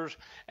brothers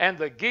and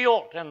the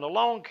guilt and the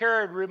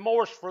long-carried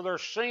remorse for their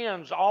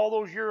sins all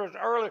those years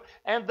earlier,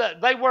 and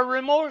they were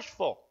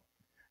remorseful,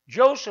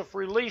 Joseph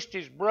released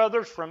his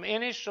brothers from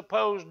any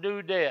supposed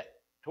due debt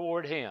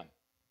toward him.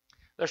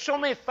 There's so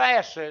many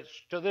facets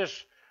to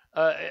this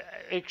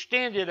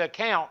extended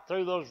account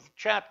through those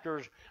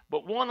chapters,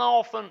 but one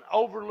often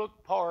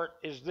overlooked part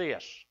is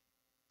this.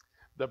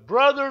 The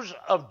brothers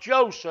of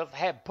Joseph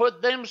had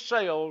put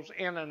themselves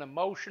in an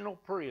emotional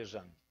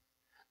prison.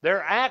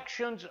 Their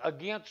actions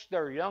against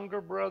their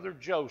younger brother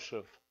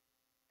Joseph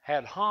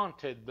had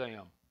haunted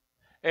them.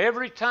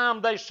 Every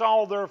time they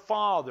saw their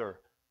father,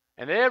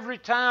 and every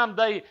time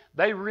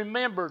they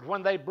remembered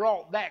when they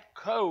brought that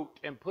coat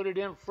and put it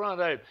in front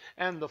of him,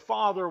 and the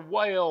father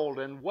wailed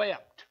and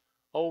wept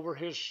over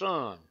his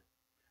son,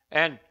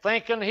 and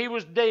thinking he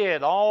was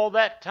dead all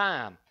that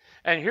time.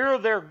 And here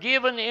they're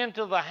given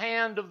into the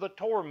hand of the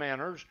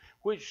tormentors,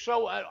 which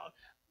so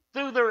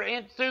through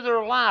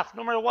their life,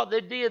 no matter what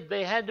they did,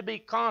 they had to be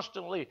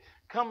constantly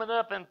coming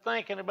up and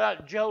thinking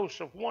about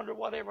Joseph. Wonder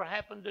whatever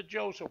happened to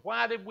Joseph.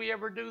 Why did we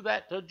ever do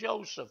that to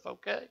Joseph?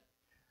 Okay,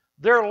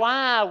 their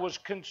lie was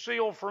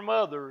concealed from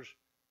others,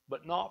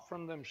 but not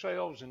from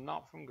themselves and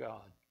not from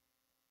God.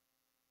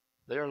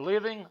 They're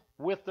living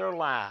with their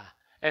lie,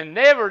 and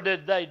never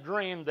did they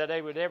dream that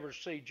they would ever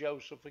see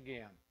Joseph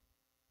again.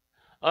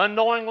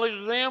 Unknowingly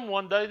to them,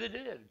 one day they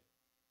did.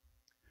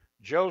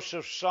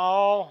 Joseph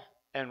saw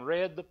and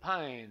read the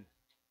pain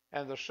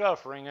and the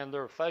suffering in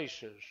their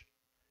faces.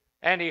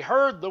 And he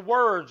heard the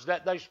words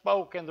that they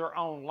spoke in their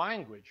own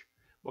language.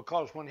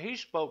 Because when he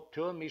spoke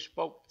to them, he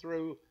spoke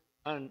through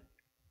I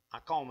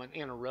call him an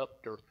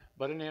interrupter,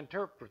 but an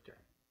interpreter.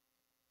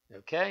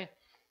 Okay?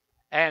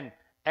 And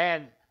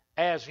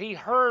as he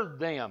heard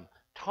them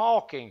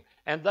talking,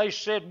 and they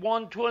said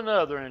one to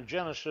another in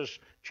Genesis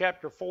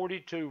chapter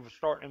 42,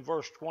 starting in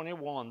verse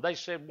 21, they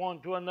said one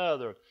to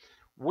another,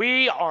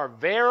 "We are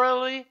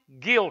verily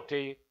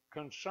guilty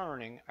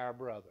concerning our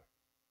brother."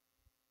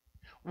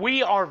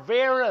 We are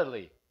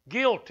verily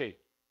guilty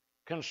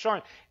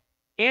concerning,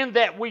 in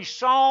that we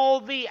saw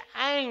the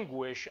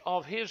anguish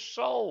of his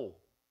soul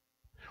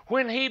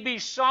when he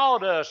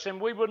besought us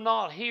and we would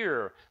not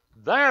hear.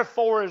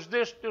 Therefore is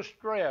this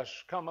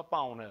distress come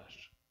upon us.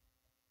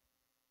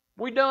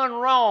 We done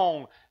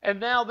wrong, and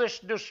now this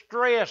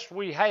distress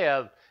we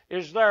have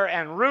is there.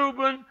 And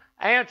Reuben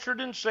answered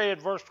and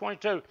said, verse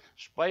 22,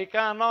 "Spake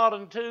I not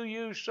unto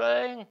you,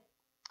 saying,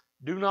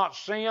 do not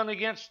sin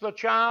against the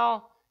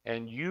child,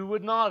 and you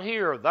would not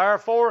hear.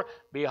 Therefore,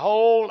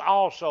 behold,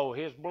 also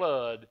his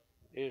blood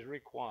is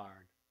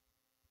required."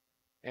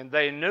 And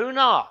they knew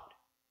not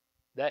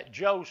that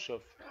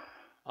Joseph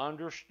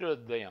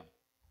understood them,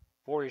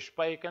 for he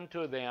spake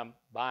unto them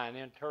by an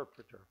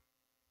interpreter.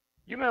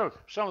 You remember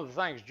some of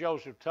the things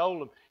Joseph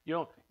told them.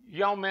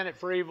 Y'all meant it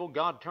for evil,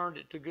 God turned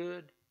it to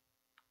good.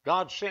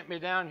 God sent me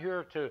down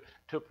here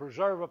to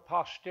preserve a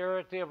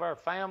posterity of our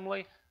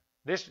family.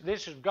 This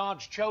is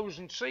God's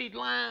chosen seed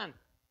line.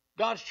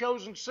 God's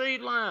chosen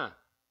seed line.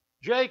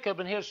 Jacob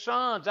and his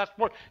sons,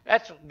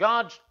 that's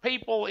God's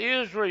people,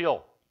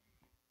 Israel.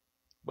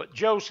 But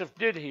Joseph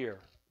did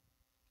hear,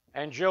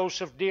 and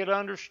Joseph did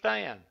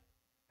understand,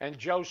 and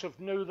Joseph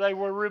knew they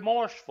were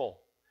remorseful.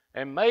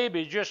 And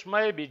maybe, just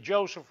maybe,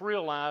 Joseph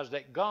realized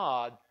that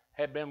God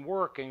had been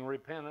working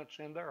repentance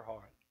in their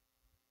heart.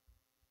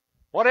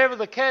 Whatever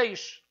the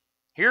case,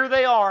 here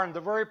they are in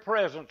the very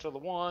presence of the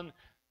one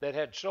that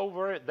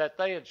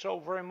they had so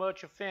very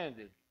much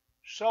offended,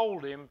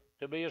 sold him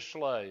to be a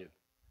slave.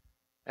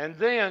 And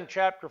then,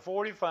 chapter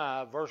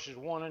 45, verses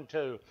 1 and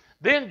 2,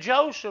 then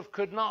Joseph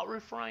could not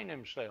refrain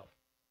himself.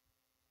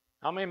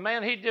 I mean,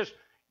 man, he was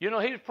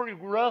pretty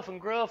rough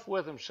and gruff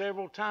with them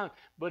several times,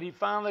 but he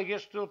finally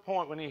gets to the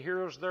point when he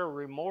hears their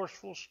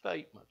remorseful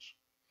statements,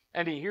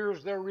 and he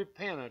hears their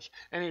repentance,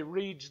 and he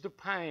reads the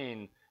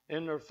pain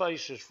in their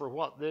faces for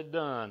what they'd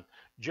done.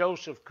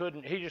 Joseph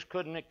just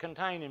couldn't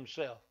contain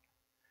himself.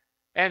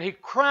 And he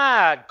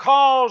cried,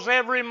 "Cause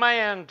every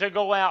man to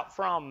go out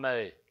from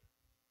me."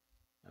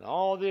 And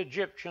all the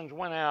Egyptians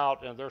went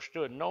out, and there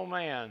stood no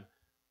man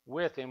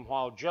with him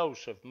while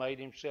Joseph made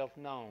himself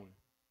known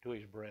to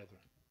his brethren.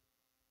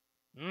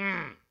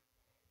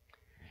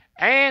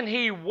 And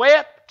he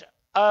wept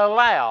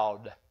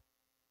aloud.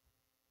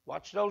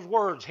 Watch those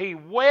words. He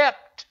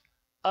wept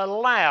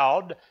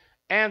aloud,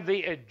 and the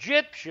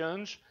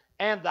Egyptians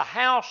and the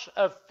house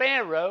of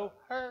Pharaoh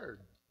heard.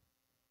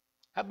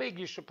 How big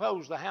you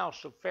suppose the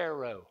house of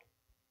Pharaoh?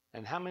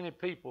 And how many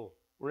people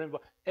were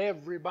involved?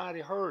 Everybody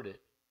heard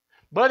it.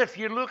 But if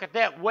you look at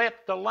that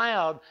wept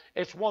aloud,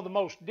 it's one of the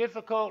most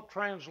difficult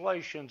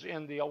translations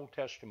in the Old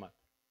Testament.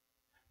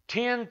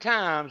 10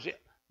 times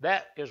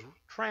that is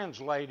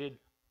translated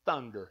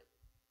thunder.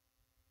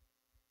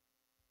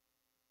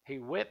 He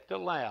wept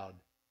aloud.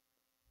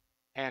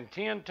 And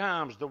 10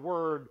 times the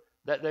word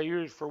that they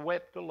use for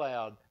wept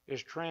aloud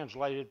is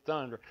translated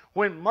thunder.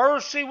 When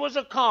mercy was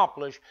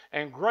accomplished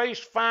and grace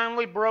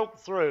finally broke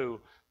through,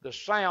 the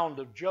sound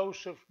of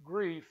Joseph's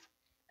grief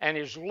and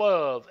his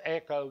love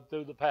echoed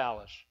through the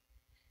palace.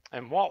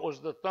 And what was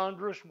the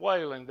thunderous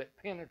wailing that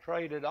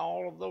penetrated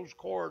all of those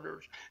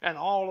corridors and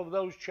all of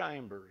those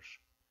chambers?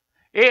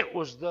 It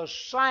was the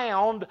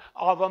sound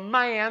of a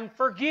man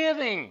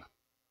forgiving.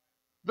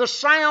 The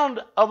sound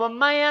of a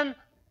man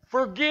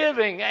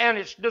forgiving, and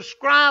it's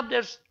described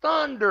as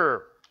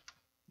thunder.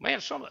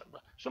 Man, somebody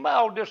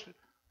ought to just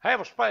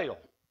have a spell.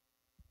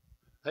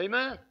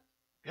 Amen?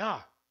 Yeah.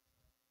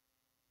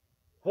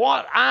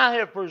 What I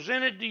have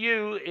presented to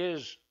you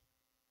is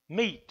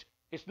meat.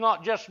 It's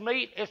not just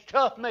meat, it's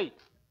tough meat.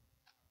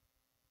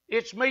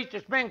 It's meat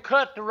that's been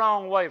cut the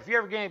wrong way. If you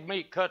ever get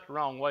meat cut the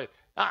wrong way,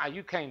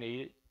 you can't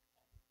eat it.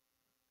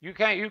 You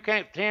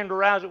can't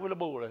tenderize it with a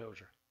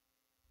bulldozer.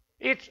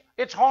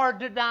 It's hard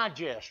to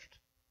digest.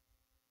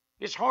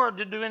 It's hard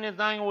to do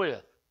anything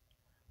with.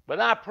 But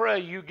I pray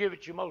you give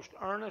it your most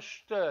earnest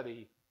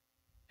study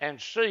and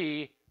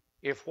see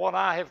if what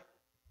I have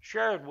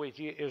shared with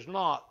you is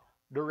not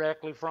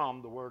directly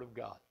from the Word of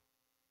God.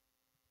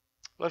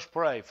 Let's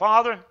pray.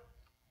 Father,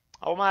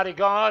 Almighty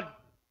God,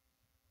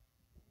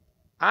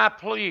 I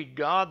plead,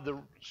 God, the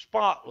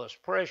spotless,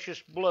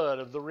 precious blood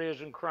of the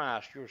risen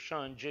Christ, your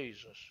Son,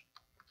 Jesus.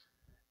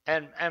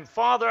 And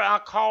Father, I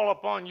call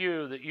upon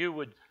you that you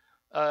would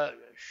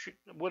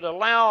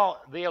allow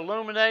the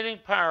illuminating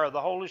power of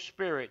the Holy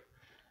Spirit,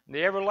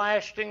 the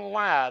everlasting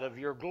light of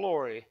your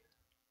glory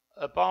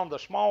upon the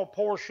small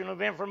portion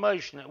of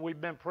information that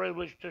we've been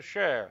privileged to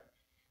share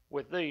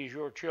with these,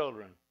 your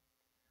children.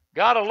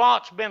 God, a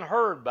lot's been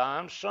heard by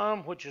them,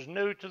 some which is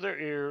new to their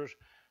ears,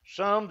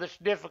 some that's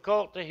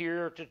difficult to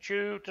hear, to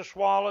chew, to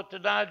swallow, to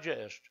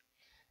digest.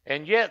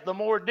 And yet the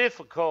more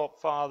difficult,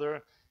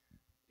 Father,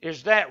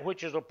 is that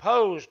which is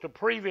opposed to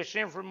previous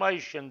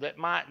information that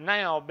might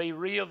now be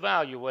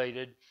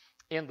reevaluated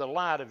in the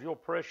light of your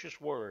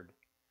precious word.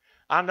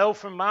 I know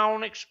from my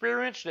own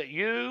experience that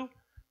you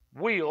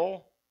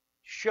will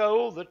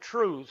show the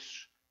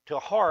truths to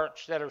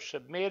hearts that are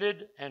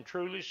submitted and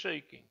truly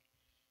seeking.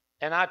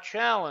 And I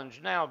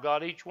challenge now,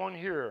 God, each one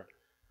here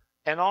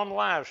and on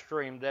live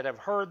stream that have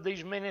heard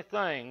these many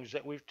things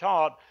that we've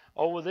taught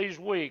over these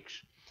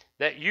weeks,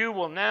 that you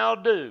will now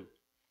do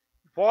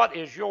what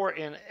is your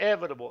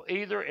inevitable.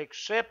 Either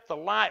accept the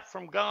light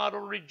from God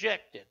or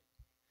reject it.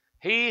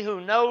 He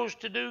who knows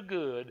to do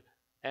good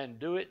and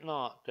do it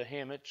not, to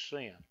him it's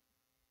sin.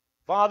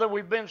 Father,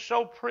 we've been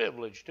so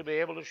privileged to be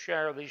able to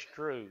share these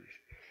truths.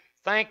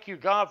 Thank you,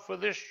 God, for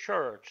this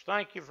church.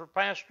 Thank you for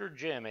Pastor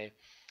Jimmy.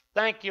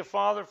 Thank you,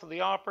 Father, for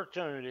the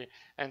opportunity.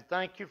 And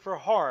thank you for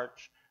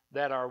hearts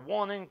that are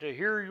wanting to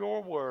hear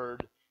your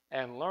word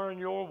and learn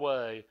your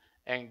way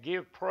and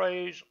give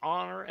praise,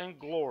 honor, and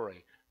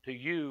glory to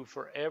you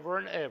forever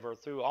and ever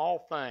through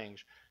all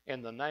things,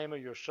 in the name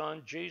of your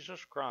Son,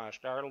 Jesus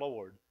Christ, our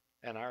Lord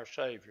and our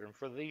Savior. And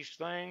for these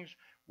things,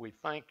 we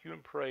thank you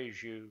and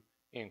praise you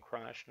in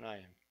Christ's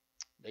name.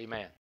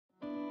 Amen.